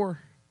those 4.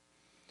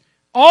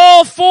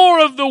 All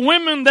 4 of the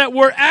women that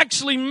were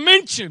actually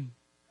mentioned,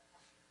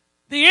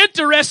 the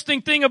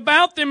interesting thing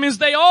about them is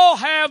they all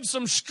have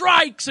some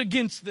strikes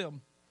against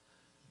them.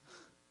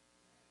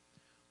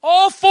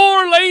 All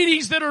 4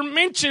 ladies that are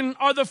mentioned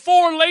are the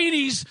 4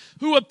 ladies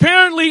who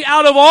apparently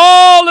out of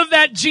all of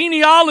that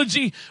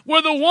genealogy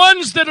were the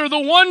ones that are the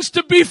ones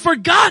to be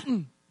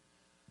forgotten.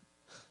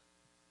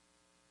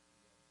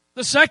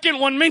 The second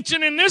one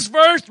mentioned in this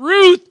verse,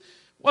 Ruth,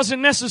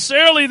 wasn't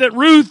necessarily that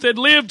Ruth had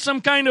lived some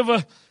kind of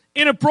a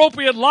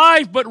inappropriate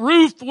life, but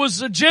Ruth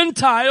was a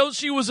Gentile.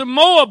 She was a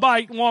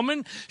Moabite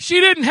woman. She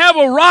didn't have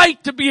a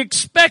right to be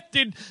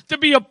expected to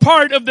be a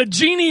part of the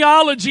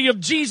genealogy of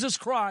Jesus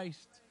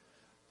Christ.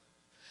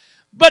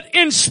 But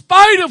in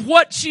spite of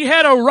what she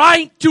had a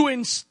right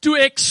to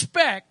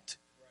expect,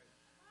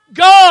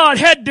 God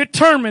had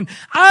determined,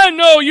 I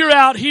know you're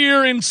out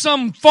here in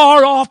some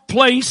far off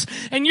place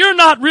and you're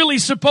not really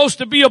supposed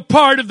to be a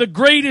part of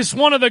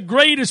one of the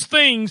greatest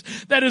things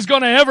that is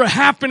going to ever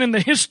happen in the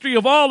history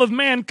of all of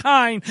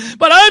mankind.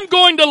 But I'm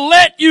going to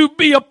let you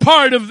be a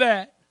part of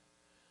that.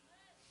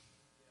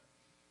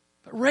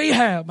 But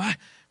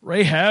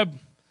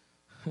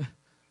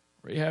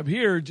Rahab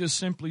here just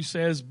simply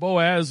says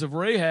Boaz of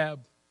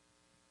Rahab.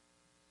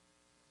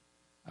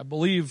 I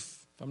believe,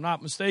 if I'm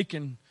not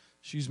mistaken,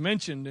 she's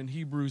mentioned in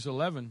Hebrews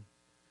 11.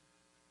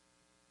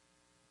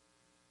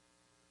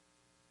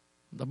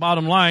 The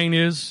bottom line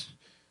is,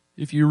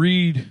 if you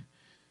read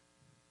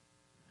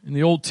In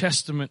the Old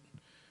Testament,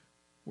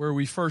 where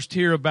we first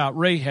hear about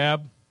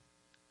Rahab,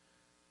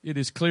 it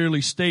is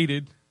clearly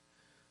stated,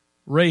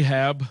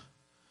 Rahab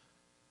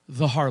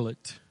the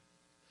harlot.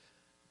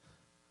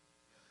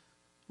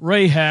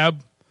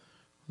 Rahab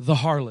the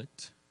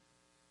harlot.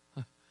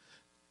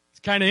 It's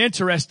kind of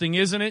interesting,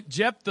 isn't it?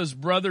 Jephthah's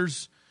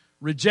brothers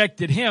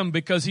rejected him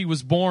because he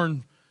was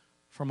born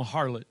from a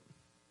harlot.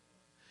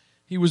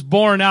 He was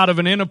born out of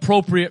an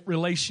inappropriate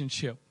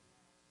relationship.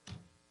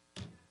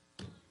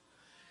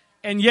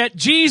 And yet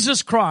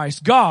Jesus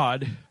Christ,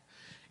 God,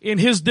 in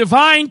His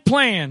divine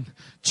plan,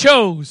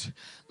 chose.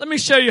 Let me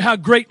show you how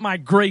great my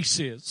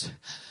grace is.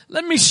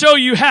 Let me show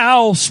you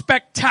how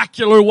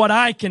spectacular what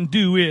I can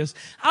do is.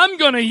 I'm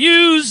going to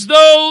use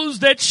those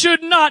that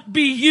should not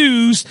be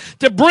used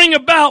to bring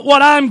about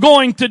what I'm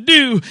going to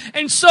do.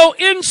 And so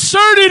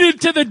inserted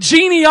into the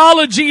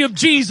genealogy of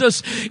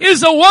Jesus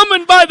is a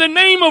woman by the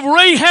name of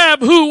Rahab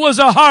who was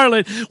a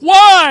harlot.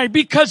 Why?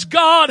 Because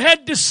God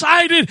had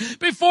decided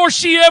before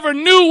she ever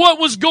knew what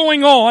was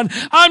going on,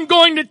 I'm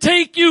going to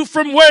take you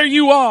from where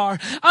you are.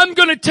 I'm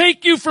going to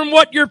take you from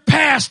what your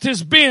past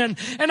has been.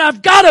 And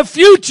I've got a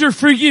future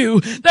for you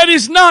that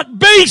is not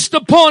based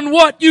upon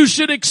what you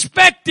should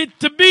expect it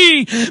to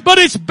be, but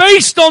it's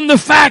based on the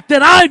fact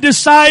that I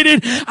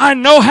decided I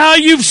know how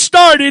you've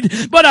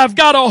started, but I've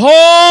got a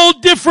whole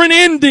different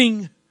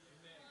ending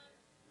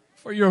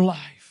for your life.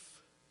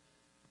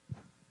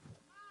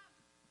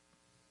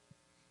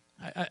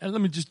 Let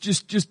me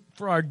just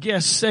for our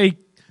guest's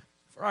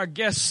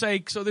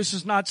sake, so this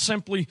is not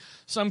simply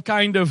some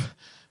kind of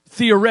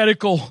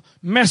theoretical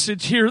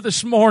message here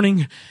this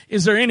morning.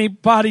 Is there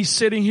anybody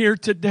sitting here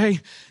today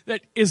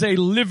that is a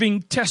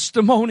living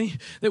testimony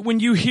that when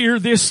you hear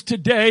this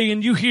today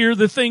and you hear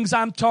the things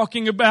I'm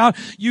talking about,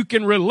 you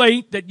can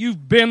relate, that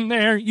you've been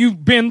there,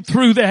 you've been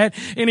through that?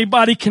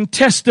 Anybody can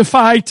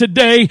testify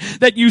today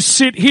that you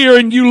sit here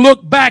and you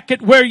look back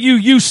at where you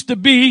used to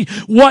be,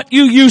 what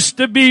you used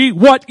to be,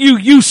 what you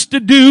used to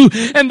do,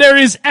 and there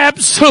is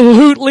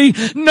absolutely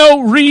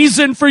no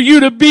reason for you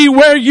to be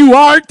where you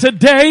are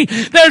today.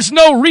 There's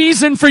no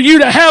reason for you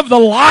to have the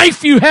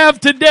life you have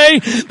today.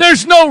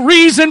 There's no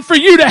reason for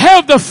you to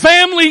have the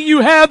family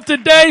you have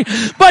today.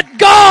 But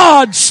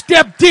God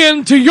stepped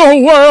into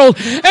your world,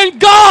 and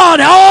God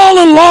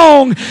all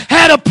along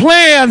had a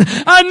plan.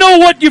 I know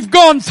what you've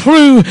gone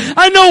through.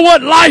 I know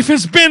what life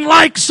has been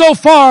like so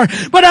far,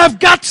 but I've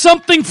got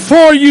something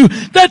for you,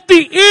 that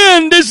the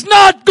end is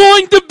not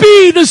going to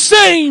be the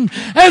same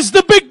as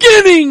the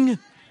beginning.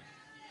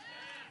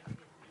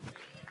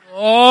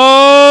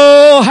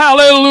 Oh,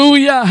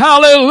 hallelujah,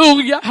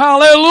 hallelujah,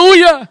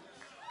 hallelujah.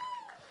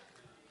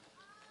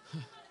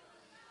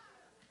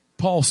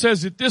 Paul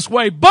says it this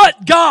way,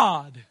 but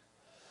God,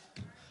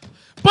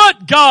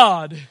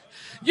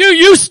 you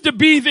used to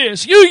be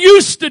this, you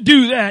used to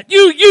do that,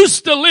 you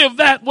used to live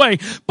that way,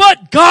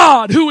 but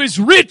God, who is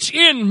rich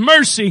in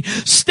mercy,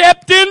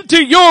 stepped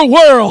into your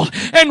world,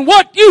 and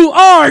what you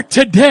are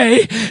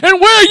today and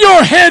where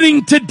you're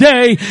heading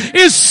today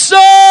is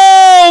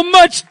so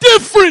much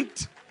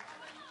different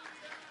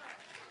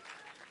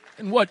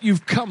than what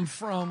you've come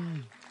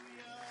from.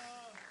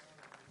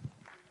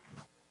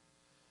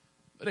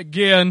 But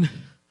again,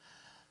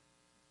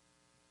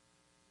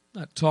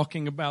 not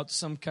talking about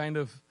some kind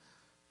of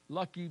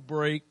lucky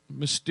break,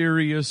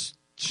 mysterious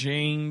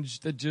change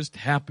that just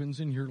happens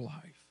in your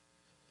life.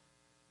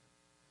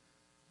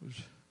 I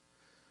was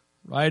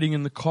riding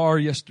in the car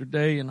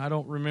yesterday, and I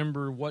don't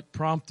remember what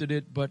prompted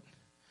it, but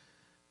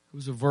it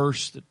was a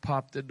verse that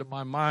popped into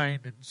my mind,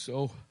 and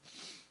so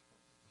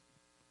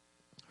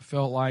I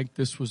felt like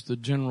this was the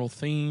general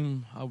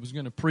theme I was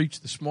going to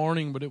preach this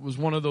morning, but it was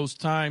one of those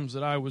times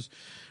that I was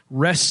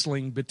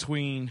wrestling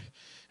between,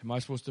 am I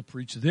supposed to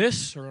preach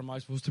this or am I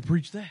supposed to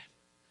preach that?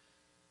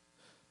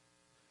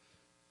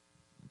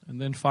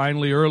 And then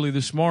finally, early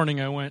this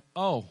morning, I went,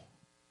 oh,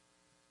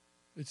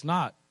 it's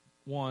not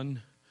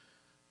one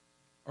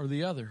or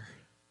the other.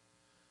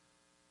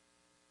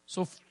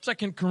 So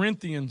 2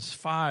 Corinthians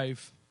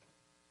 5,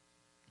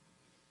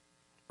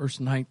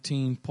 verse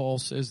 19, Paul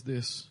says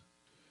this,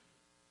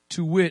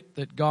 to wit,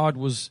 that God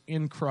was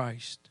in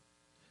Christ,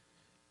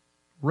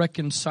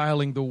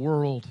 reconciling the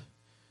world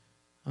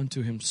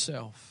unto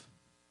Himself,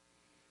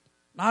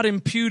 not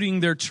imputing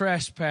their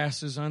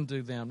trespasses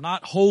unto them,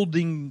 not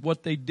holding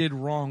what they did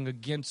wrong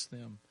against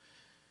them,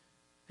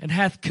 and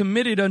hath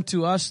committed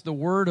unto us the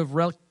word of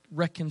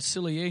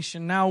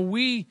reconciliation. Now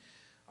we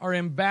are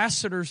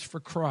ambassadors for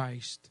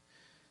Christ,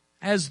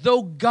 as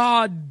though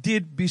God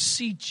did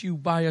beseech you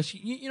by us.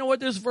 You know what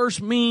this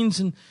verse means,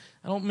 and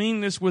I don't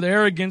mean this with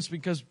arrogance,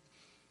 because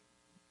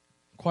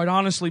quite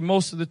honestly,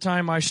 most of the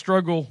time I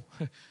struggle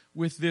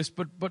with this,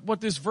 but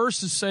what this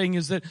verse is saying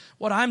is that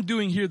what I'm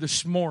doing here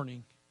this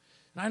morning,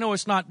 and I know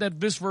it's not that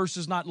this verse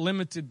is not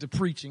limited to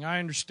preaching, I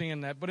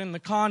understand that, but in the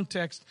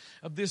context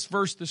of this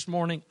verse this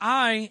morning,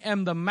 I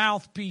am the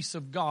mouthpiece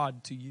of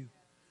God to you.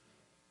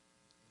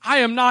 I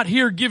am not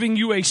here giving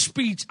you a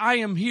speech, I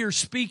am here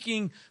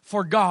speaking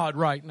for God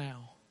right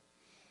now.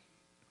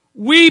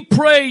 We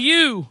pray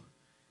you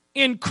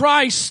in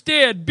Christ's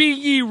stead. Be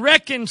ye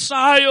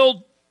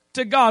reconciled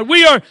to God.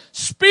 We are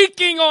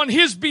speaking on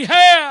His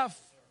behalf.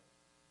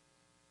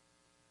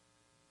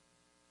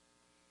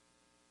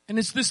 And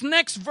it's this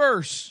next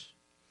verse.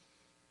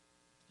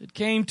 It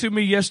came to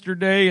me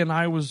yesterday, and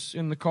I was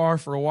in the car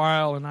for a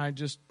while, and I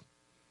just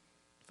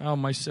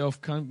found myself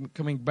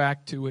coming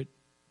back to it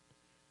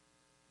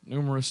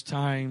numerous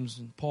times.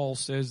 And Paul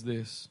says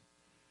this,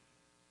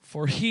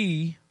 "For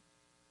He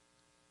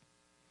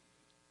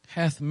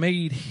hath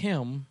made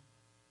Him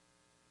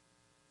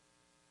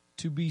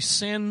to be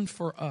sin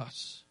for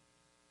us,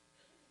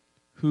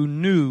 who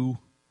knew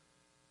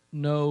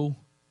no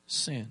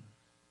sin,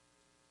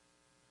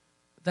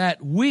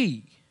 that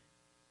we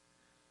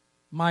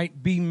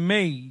might be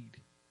made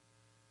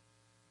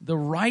the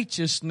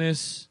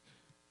righteousness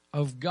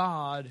of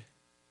God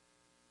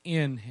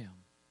in Him."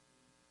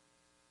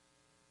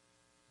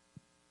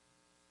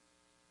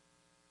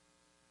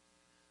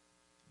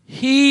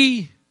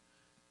 He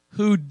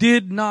who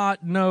did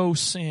not know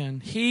sin,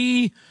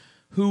 He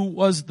who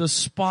was the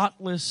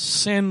spotless,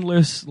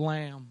 sinless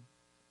Lamb,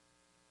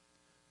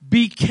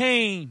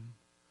 became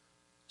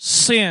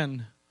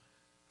sin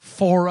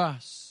for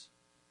us,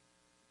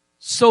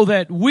 so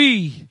that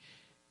we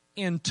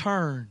in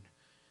turn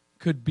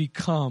could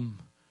become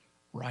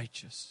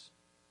righteous.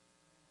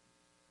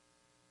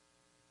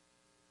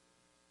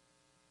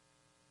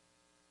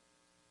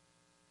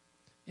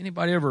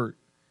 Anybody ever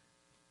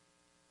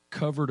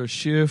covered a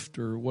shift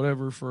or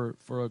whatever for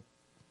a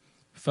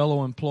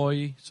fellow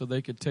employee so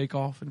they could take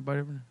off? Anybody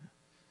ever?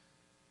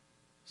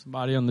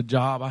 Somebody on the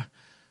job,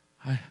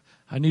 I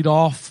need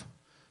off.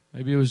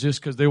 Maybe it was just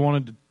because they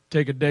wanted to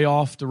take a day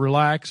off to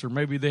relax, or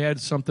maybe they had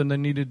something they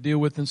needed to deal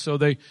with, and so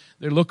they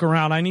look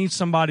around. I need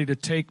somebody to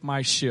take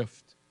my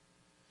shift.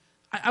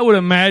 I would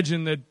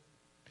imagine that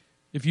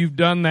if you've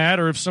done that,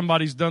 or if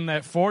somebody's done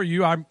that for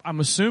you, I'm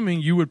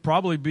assuming you would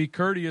probably be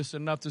courteous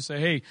enough to say,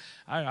 "Hey,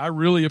 I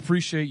really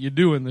appreciate you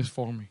doing this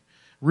for me.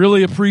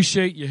 Really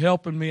appreciate you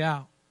helping me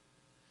out."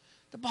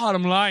 The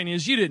bottom line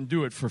is, you didn't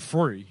do it for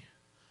free.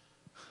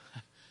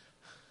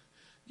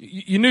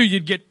 You knew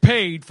you'd get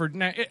paid for it.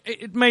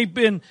 It may have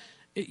been,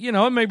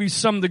 it may be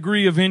some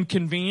degree of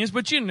inconvenience,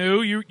 but you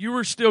knew you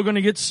were still going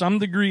to get some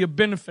degree of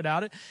benefit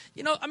out of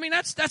it.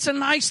 That's a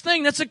nice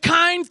thing. That's a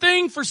kind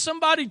thing for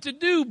somebody to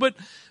do. But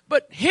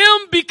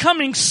Him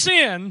becoming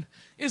sin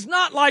is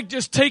not like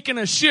just taking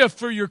a shift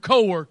for your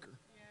coworker.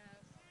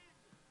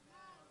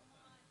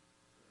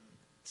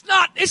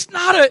 It's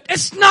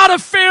not a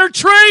fair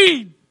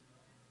trade.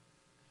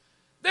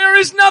 There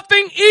is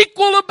nothing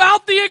equal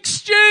about the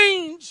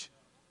exchange.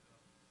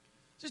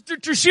 Sister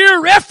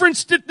Trashir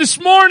referenced it this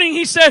morning.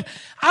 He said,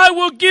 "I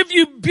will give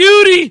you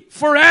beauty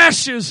for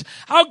ashes.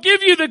 I'll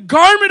give you the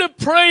garment of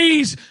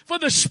praise for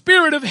the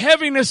spirit of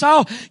heaviness.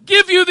 I'll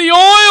give you the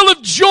oil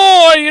of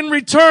joy in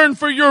return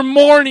for your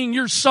mourning,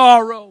 your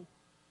sorrow."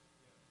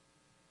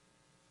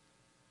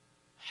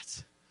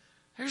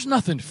 There's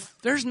nothing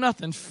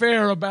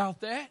fair about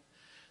that.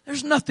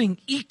 There's nothing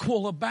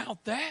equal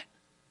about that.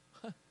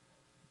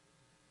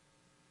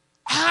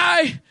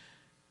 I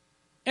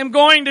am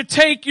going to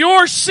take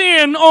your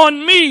sin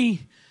on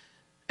me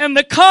and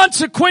the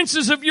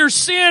consequences of your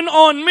sin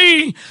on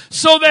me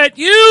so that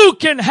you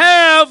can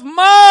have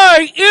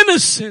my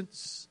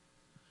innocence.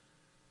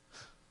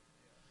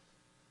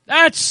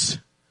 That's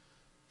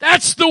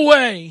the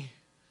way.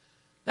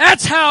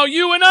 That's how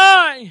you and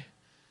I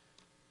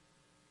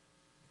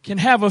can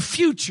have a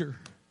future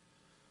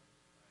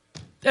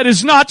that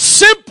is not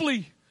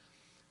simply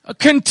a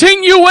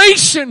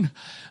continuation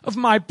of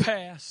my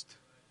past.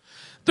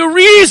 The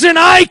reason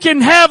I can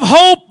have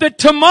hope that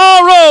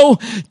tomorrow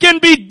can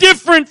be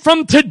different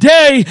from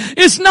today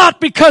is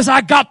not because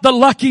I got the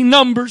lucky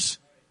numbers.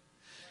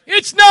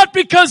 It's not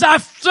because I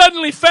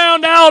suddenly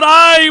found out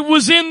I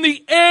was in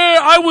the air.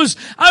 I was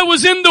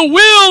in the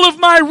will of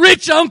my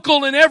rich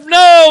uncle and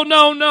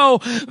no.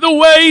 The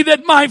way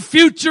that my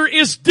future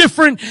is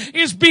different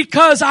is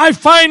because I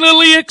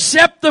finally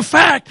accept the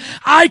fact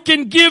I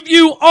can give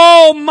you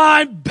all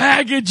my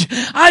baggage.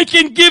 I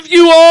can give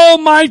you all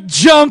my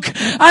junk.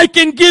 I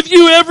can give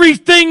you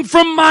everything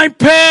from my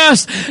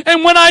past.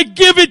 And when I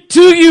give it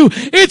to you,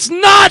 it's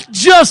not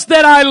just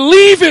that I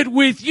leave it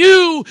with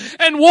you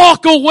and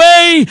walk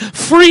away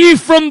free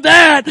from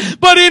that,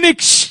 but in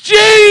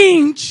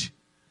exchange,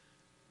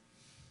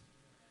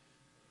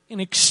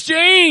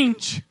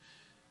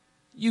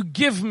 you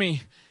give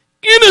me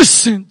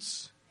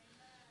innocence.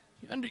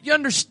 You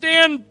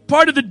understand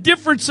part of the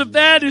difference of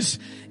that is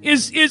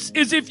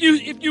if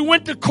you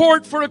went to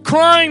court for a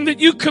crime that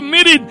you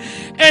committed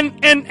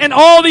and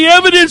all the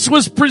evidence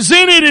was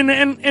presented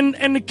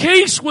and the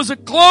case was a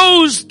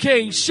closed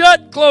case,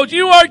 closed,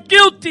 you are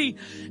guilty,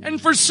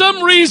 and for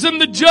some reason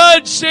the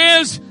judge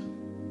says,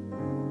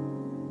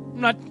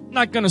 I'm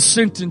not going to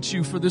sentence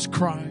you for this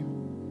crime.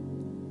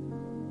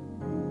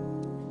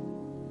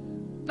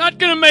 Not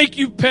going to make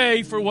you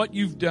pay for what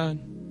you've done.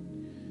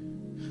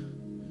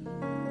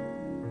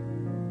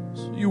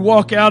 So you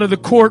walk out of the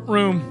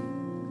courtroom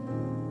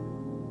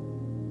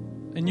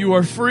and you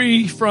are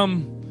free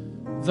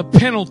from the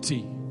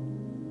penalty.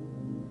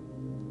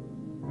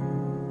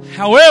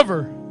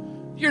 However,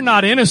 you're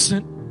not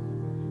innocent.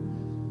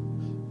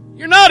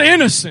 You're not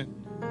innocent.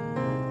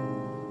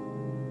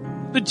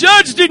 The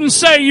judge didn't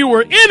say you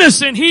were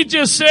innocent. He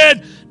just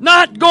said,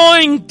 not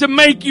going to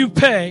make you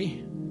pay.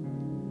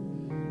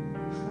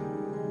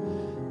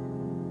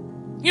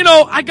 You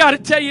know, I got to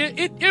tell you,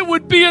 it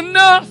would be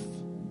enough.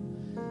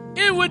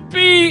 It would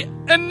be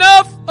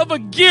enough of a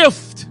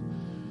gift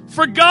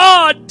for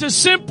God to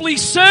simply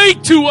say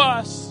to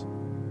us,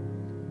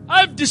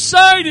 I've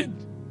decided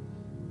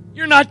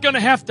you're not going to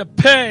have to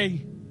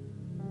pay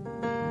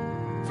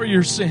for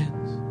your sins.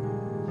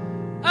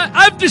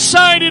 I've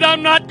decided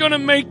I'm not going to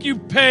make you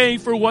pay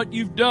for what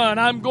you've done.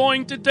 I'm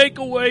going to take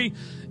away.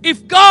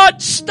 If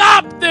God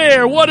stopped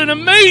there, what an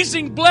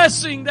amazing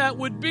blessing that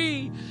would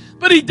be.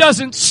 But He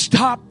doesn't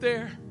stop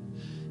there.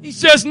 He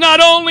says, not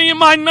only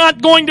am I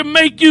not going to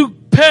make you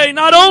pay,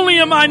 not only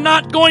am I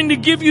not going to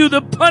give you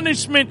the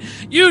punishment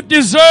you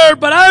deserve,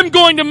 but I'm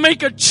going to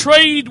make a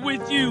trade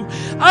with you.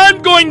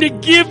 I'm going to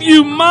give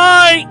you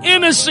my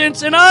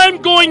innocence, and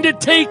I'm going to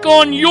take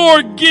on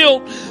your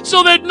guilt,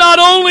 so that not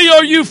only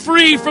are you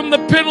free from the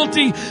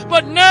penalty,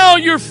 but now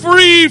you're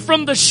free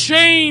from the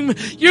shame.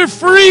 You're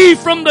free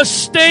from the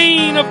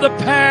stain of the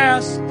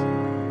past.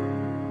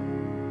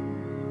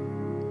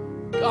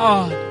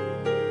 God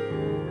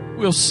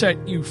will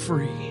set you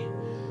free.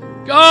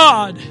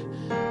 God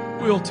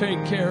will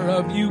take care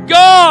of you.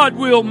 God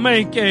will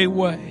make a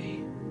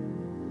way.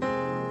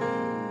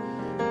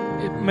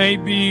 It may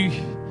be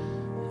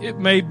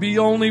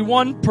only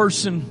one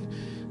person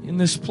in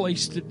this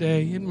place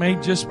today. It may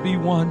just be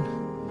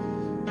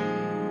one.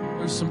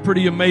 There's some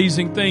pretty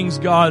amazing things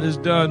God has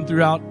done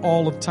throughout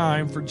all of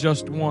time for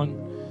just one.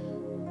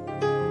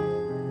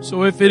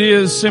 So if it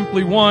is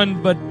simply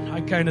one, but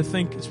I kind of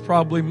think it's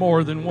probably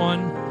more than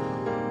one.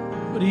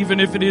 But even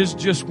if it is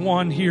just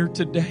one here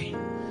today,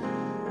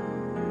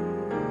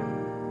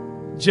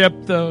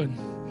 Jephthah and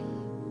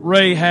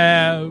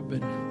Rahab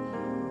and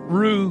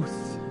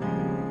Ruth,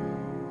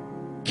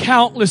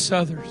 countless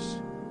others,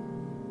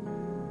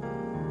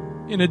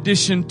 in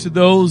addition to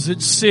those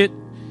that sit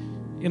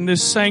in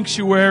this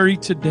sanctuary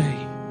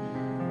today,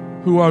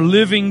 who are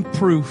living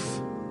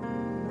proof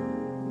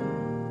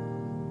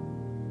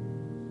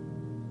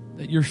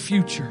that your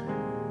future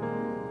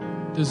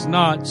does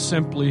not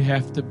simply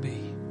have to be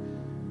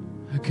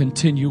a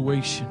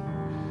continuation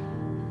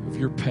of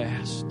your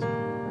past.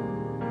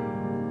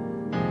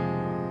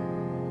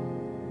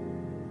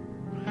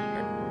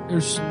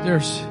 There's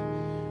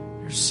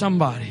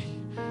somebody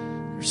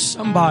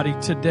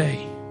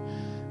today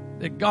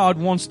that God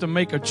wants to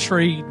make a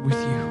trade with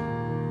you.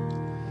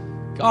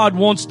 God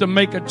wants to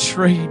make a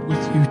trade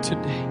with you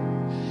today.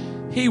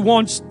 He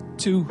wants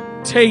to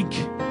take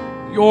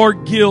your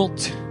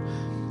guilt.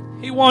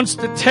 He wants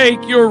to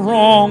take your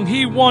wrong.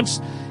 He wants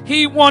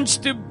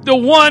to, the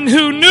one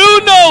who knew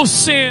no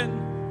sin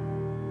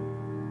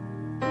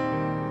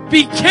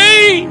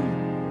became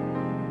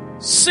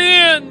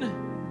sin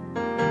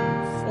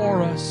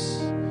for us.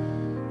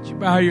 Would you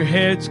bow your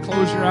heads,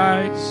 close your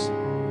eyes?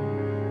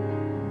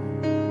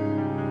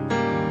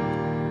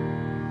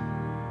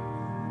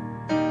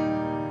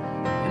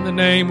 In the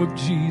name of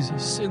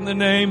Jesus, in the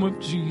name of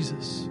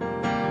Jesus.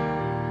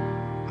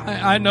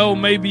 I know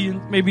maybe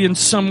in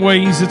some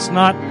ways it's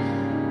not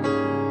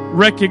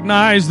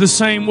recognized the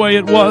same way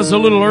it was a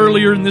little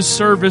earlier in this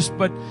service,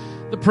 but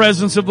the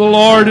presence of the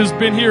Lord has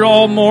been here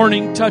all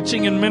morning,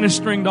 touching and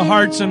ministering to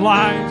hearts and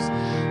lives.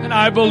 And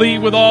I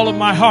believe with all of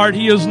my heart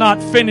He is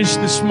not finished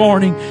this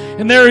morning.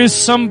 And there is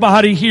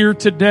somebody here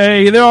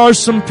today. There are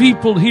some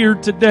people here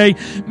today.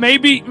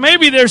 Maybe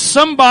there's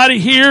somebody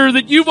here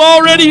that you've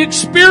already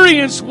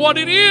experienced what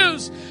it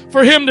is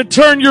for Him to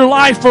turn your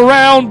life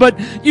around, but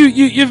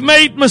you've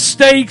made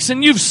mistakes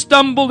and you've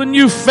stumbled and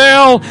you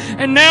fell,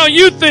 and now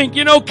you think,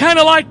 kind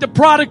of like the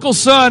prodigal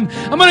son,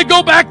 I'm going to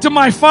go back to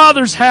my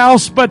father's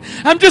house, but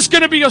I'm just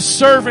going to be a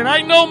servant.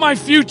 I know my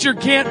future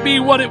can't be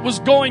what it was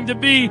going to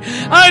be.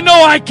 I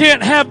know I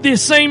can't have the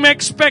same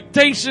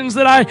expectations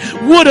that I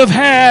would have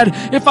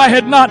had if I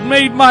had not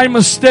made my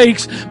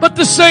mistakes. But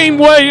the same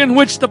way in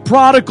which the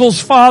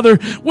prodigal's father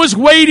was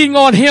waiting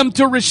on him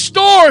to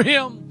restore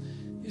him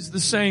is the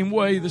same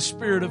way the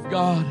Spirit of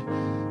God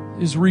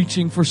is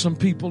reaching for some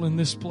people in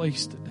this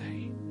place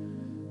today.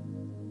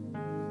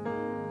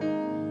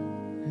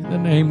 In the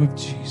name of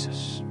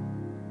Jesus.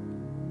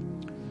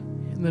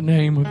 In the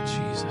name of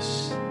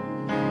Jesus.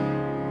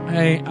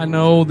 I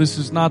know this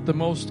is not the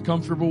most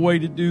comfortable way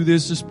to do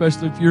this,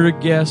 especially if you're a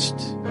guest.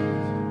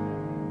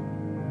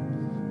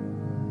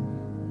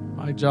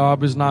 My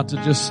job is not to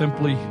just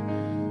simply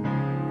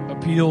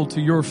appeal to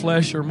your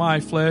flesh or my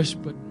flesh,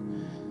 but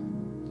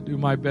do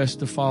my best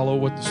to follow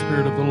what the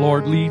Spirit of the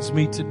Lord leads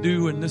me to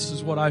do, and this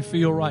is what I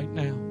feel right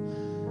now.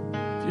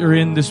 If you're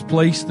in this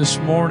place this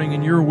morning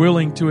and you're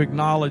willing to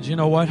acknowledge,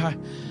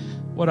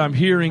 what I'm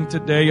hearing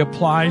today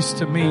applies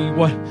to me.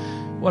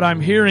 What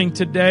I'm hearing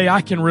today, I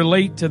can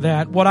relate to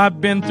that. What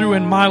I've been through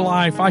in my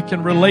life, I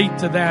can relate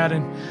to that.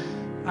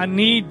 And I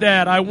need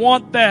that. I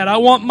want that. I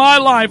want my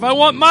life. I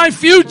want my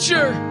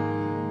future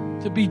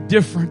to be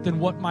different than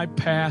what my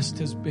past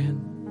has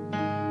been.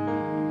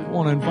 I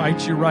want to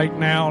invite you right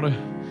now to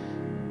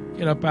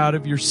get up out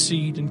of your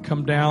seat and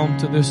come down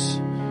to this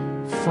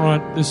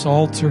front, this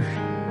altar,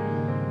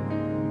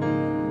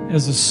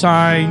 as a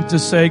sign to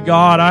say,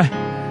 God,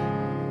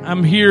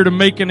 I'm here to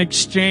make an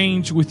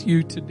exchange with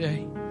you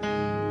today.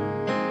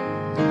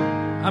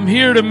 I'm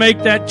here to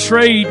make that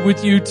trade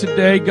with you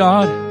today,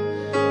 God.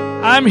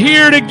 I'm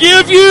here to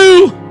give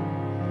you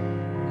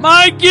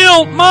my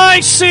guilt, my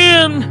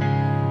sin,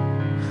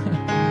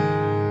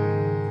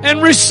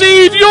 and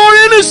receive your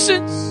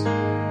innocence.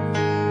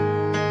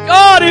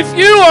 God, if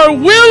you are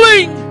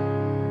willing,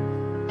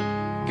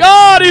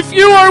 God, if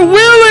you are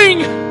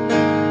willing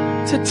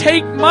to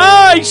take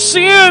my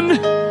sin,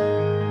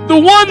 the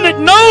one that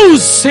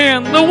knows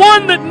sin, the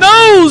one that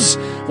knows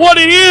what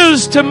it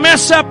is to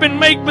mess up and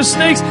make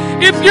mistakes,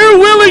 if you're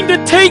willing to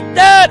take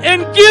that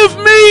and give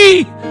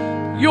me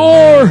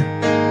your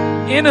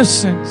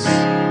innocence,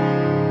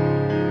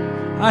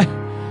 I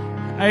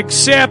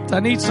accept. I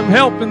need some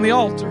help in the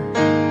altar.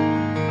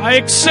 I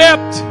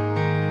accept,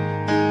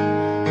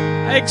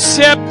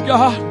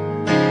 God.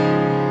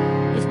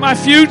 If my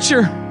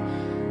future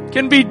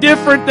can be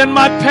different than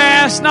my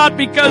past, not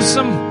because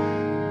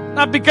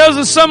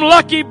of some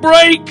lucky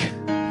break,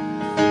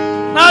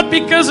 not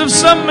because of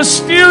some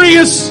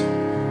mysterious,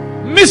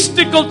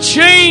 mystical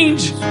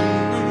change,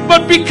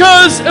 but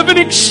because of an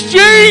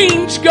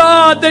exchange,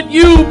 God, that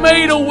you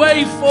made a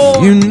way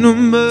for. You know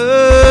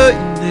my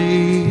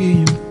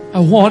name. I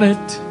want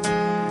it.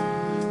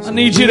 I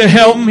need you to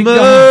help me,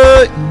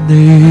 God. I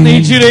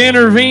need you to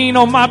intervene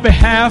on my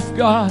behalf,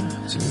 God.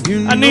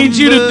 I need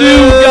you to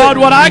do, God,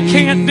 what I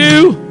can't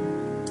do.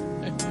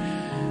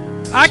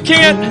 I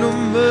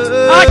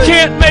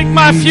can't make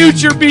my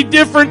future be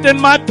different than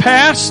my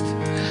past.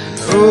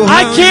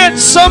 I can't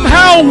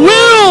somehow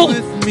will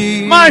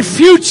my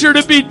future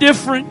to be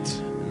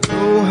different.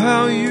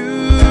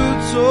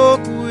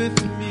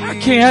 I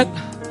can't.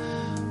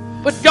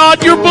 But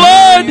God, your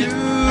blood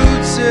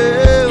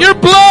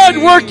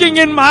working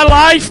in my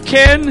life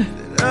can.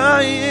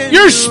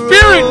 Your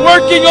Spirit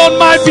working on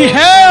my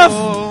behalf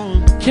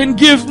can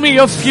give me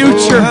a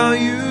future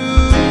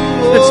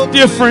that's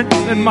different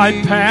than my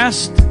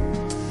past.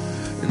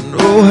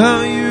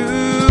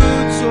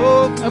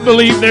 I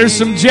believe there's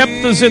some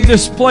Jephthahs in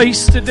this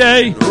place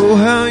today.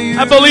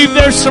 I believe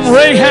there's some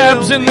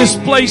Rahabs in this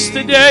place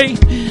today.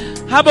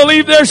 I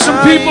believe there's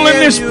some people in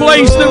this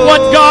place that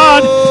what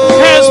God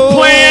has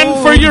planned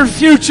for your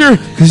future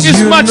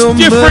is much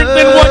different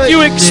than what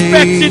you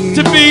expect it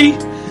to be.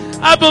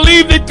 I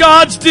believe that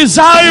God's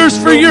desires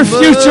for your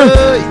future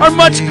are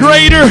much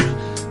greater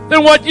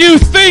than what you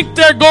think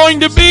they're going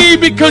to be,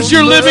 because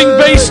you're living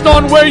based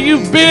on where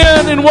you've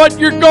been and what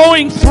you're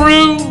going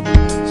through.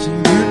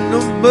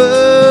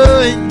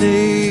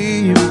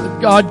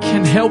 God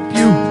can help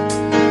you.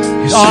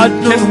 God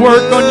can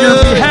work on your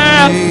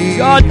behalf.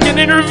 God can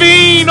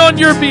intervene on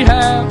your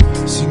behalf.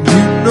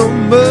 In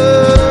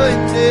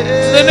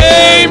the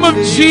name of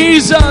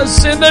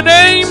Jesus. In the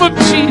name of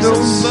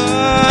Jesus.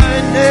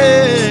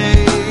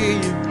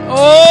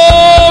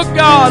 Oh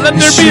God, let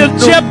there be a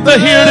Jephthah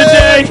here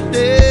today.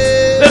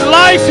 That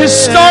life has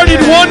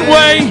started one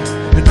way.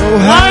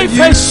 Life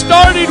has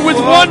started with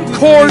one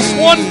course,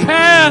 one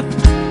path.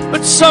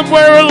 But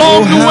somewhere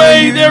along the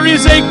way, there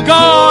is a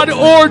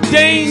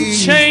God-ordained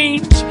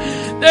change.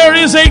 There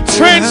is a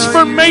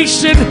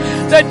transformation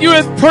that you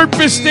have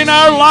purposed in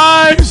our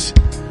lives.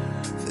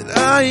 That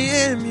I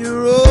am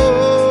your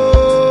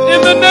own.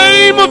 In the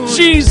name of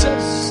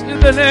Jesus. In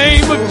the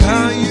name of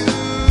Jesus.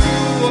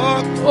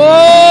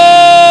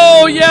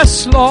 Oh,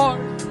 yes, Lord.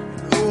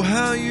 Oh,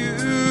 how you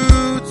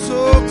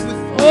talk with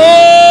me.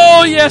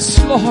 Oh, yes,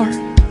 Lord.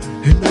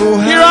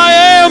 Here I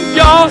am,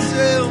 God.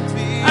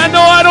 I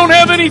know I don't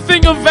have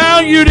anything of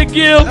value to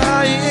give.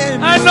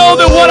 I know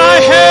that what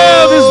I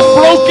have is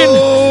broken.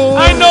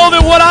 I know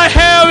that what I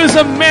have is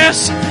a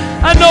mess.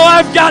 I know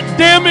I've got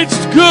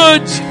damaged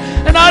goods.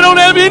 And I don't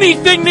have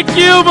anything to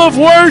give of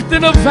worth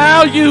and of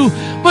value.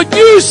 But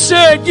you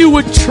said you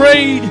would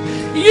trade.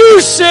 You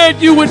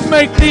said you would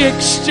make the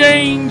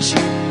exchange.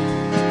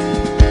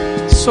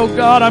 So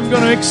God, I'm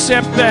going to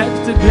accept that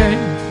today.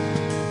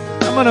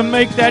 I'm going to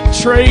make that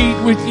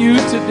trade with you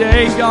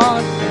today,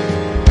 God.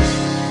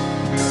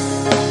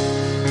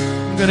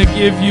 I'm going to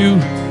give you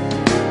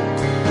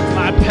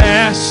my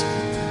past.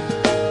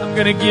 I'm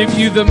going to give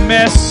you the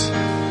mess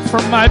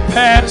from my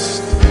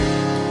past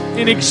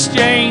in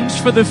exchange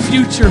for the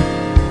future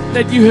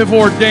that you have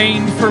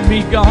ordained for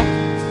me, God.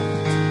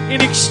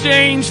 In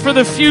exchange for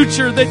the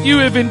future that you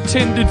have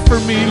intended for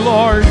me,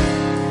 Lord.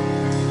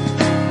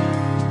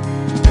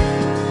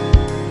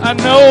 I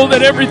know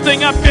that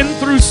everything I've been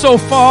through so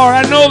far,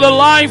 I know the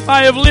life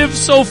I have lived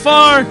so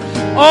far,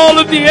 all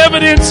of the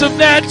evidence of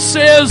that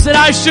says that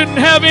I shouldn't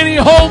have any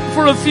hope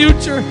for a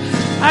future.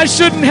 I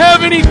shouldn't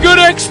have any good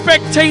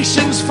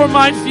expectations for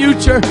my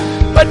future.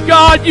 But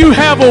God, you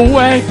have a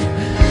way.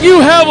 You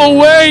have a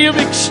way of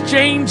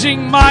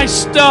exchanging my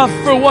stuff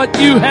for what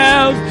you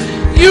have.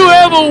 You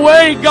have a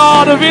way,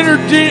 God, of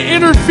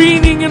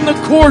intervening in the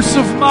course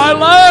of my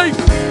life.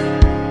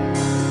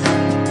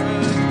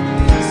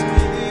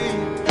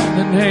 In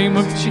the name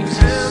of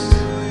Jesus.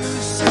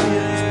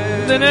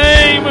 In the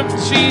name of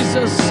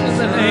Jesus. In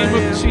the name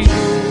of Jesus.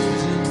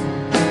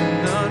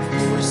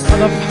 By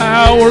the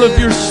power of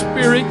your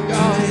Spirit,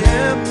 God.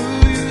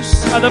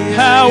 By the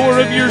power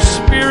of your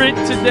Spirit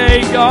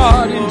today,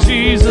 God, in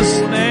Jesus'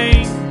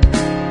 name.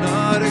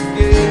 Not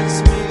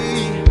against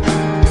me.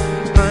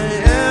 I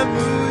am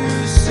who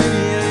you say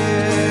I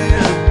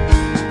am.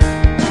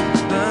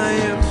 I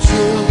am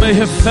true. I may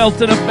have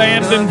felt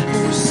abandoned.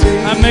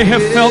 I may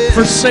have felt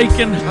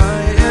forsaken.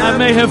 I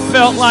may have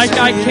felt like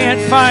I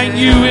can't find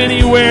you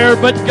anywhere,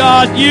 but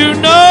God, you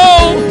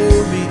know.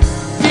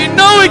 You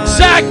know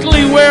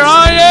exactly where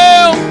I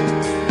am.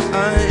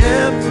 I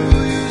am who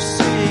you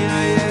say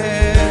I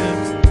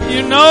am.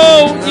 You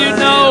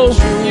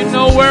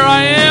know where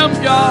I am,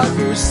 God.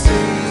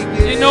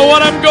 You know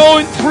what I'm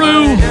going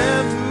through.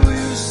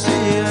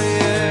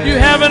 You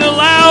haven't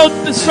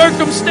allowed the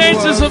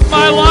circumstances of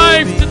my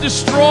life to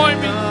destroy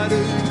me.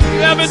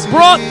 You haven't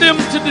brought them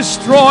to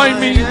destroy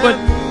me, but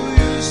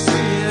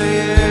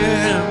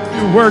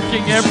you're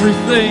working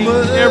everything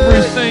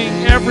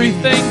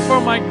for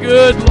my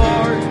good,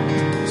 Lord.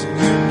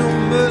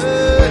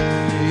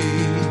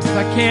 If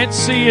I can't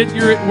see it,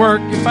 you're at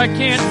work. If I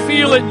can't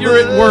feel it, you're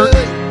at work.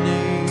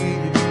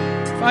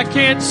 If I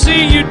can't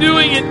see you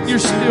doing it, you're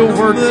still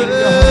working,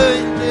 God.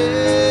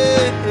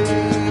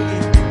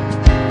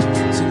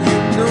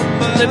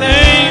 In the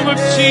name of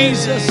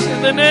Jesus.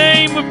 In the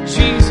name of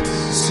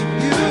Jesus.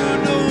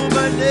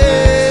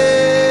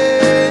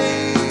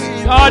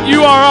 God,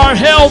 you are our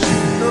help.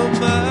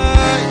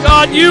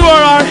 God, you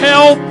are our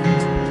help.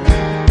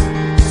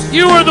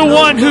 You are the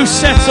one who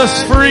sets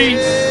us free.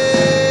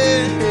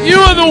 You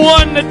are the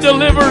one that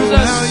delivers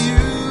us.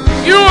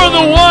 You are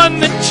the one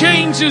that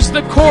changes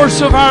the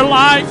course of our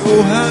life.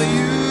 Oh, how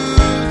you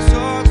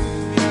talk to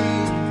me.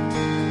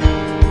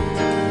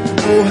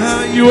 Oh,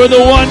 how you are the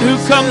one who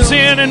comes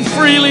in and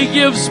freely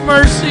gives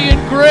mercy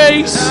and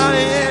grace. I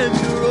am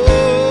your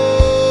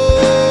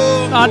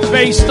own. Not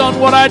based on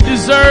what I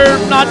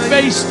deserve, not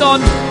based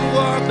on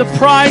the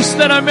price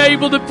that I'm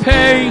able to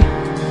pay,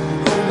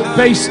 but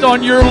based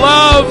on your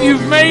love,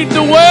 you've made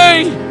the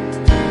way.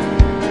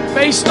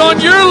 Based on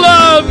your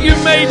love, you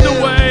made the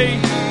way.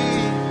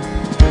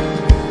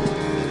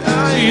 In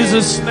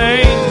Jesus'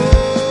 name.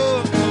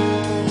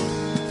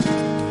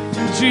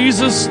 In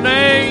Jesus'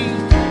 name.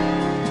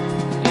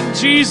 In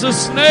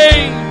Jesus'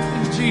 name.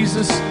 In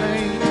Jesus'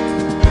 name.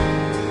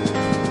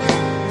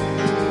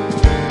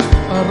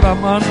 In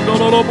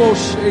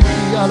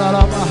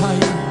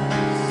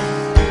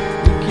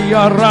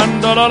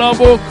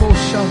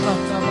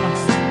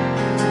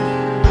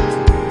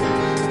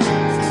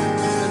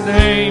the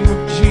name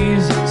of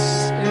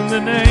Jesus. In the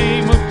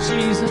name of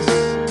Jesus.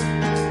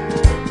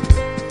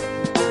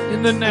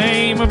 In the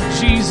name of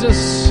Jesus.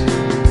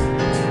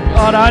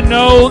 God, I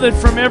know that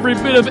from every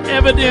bit of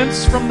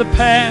evidence from the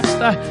past,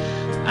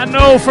 I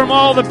know from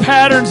all the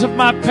patterns of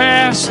my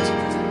past,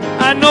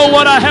 I know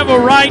what I have a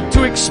right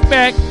to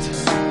expect.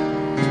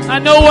 I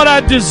know what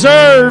I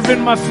deserve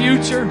in my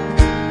future.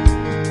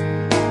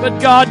 But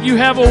God, you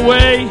have a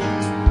way.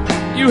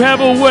 You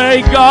have a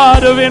way,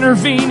 God, of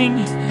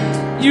intervening.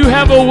 You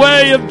have a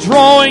way of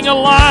drawing a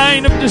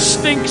line of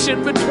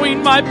distinction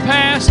between my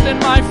past and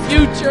my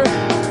future.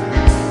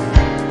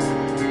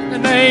 In the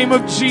name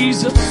of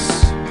Jesus.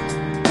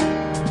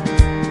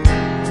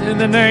 In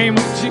the name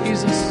of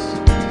Jesus.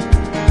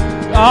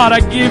 God, I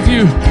give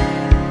you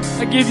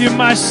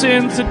my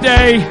sin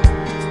today.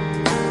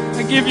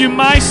 I give you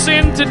my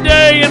sin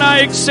today, and I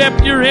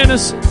accept your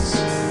innocence.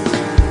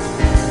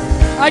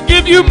 I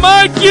give you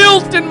my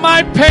guilt and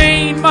my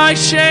pain, my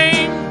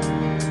shame.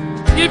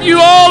 I give you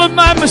all of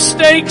my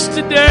mistakes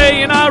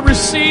today, and I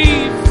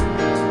receive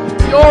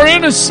your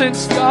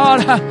innocence,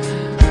 God.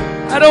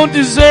 I don't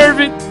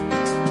deserve it.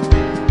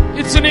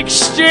 It's an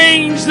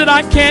exchange that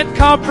I can't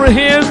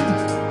comprehend.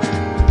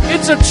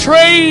 It's a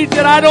trade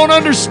that I don't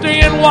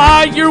understand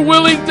why you're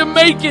willing to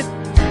make it.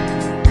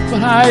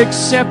 But I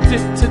accept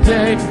it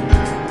today.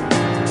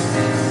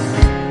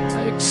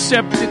 I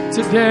accept it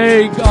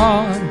today,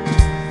 God.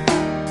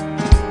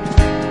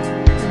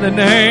 In the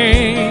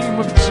name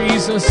of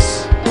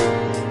Jesus.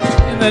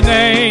 In the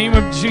name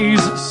of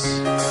Jesus.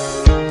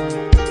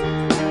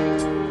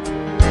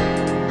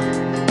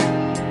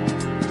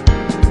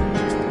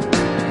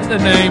 In the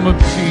name of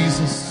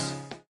Jesus.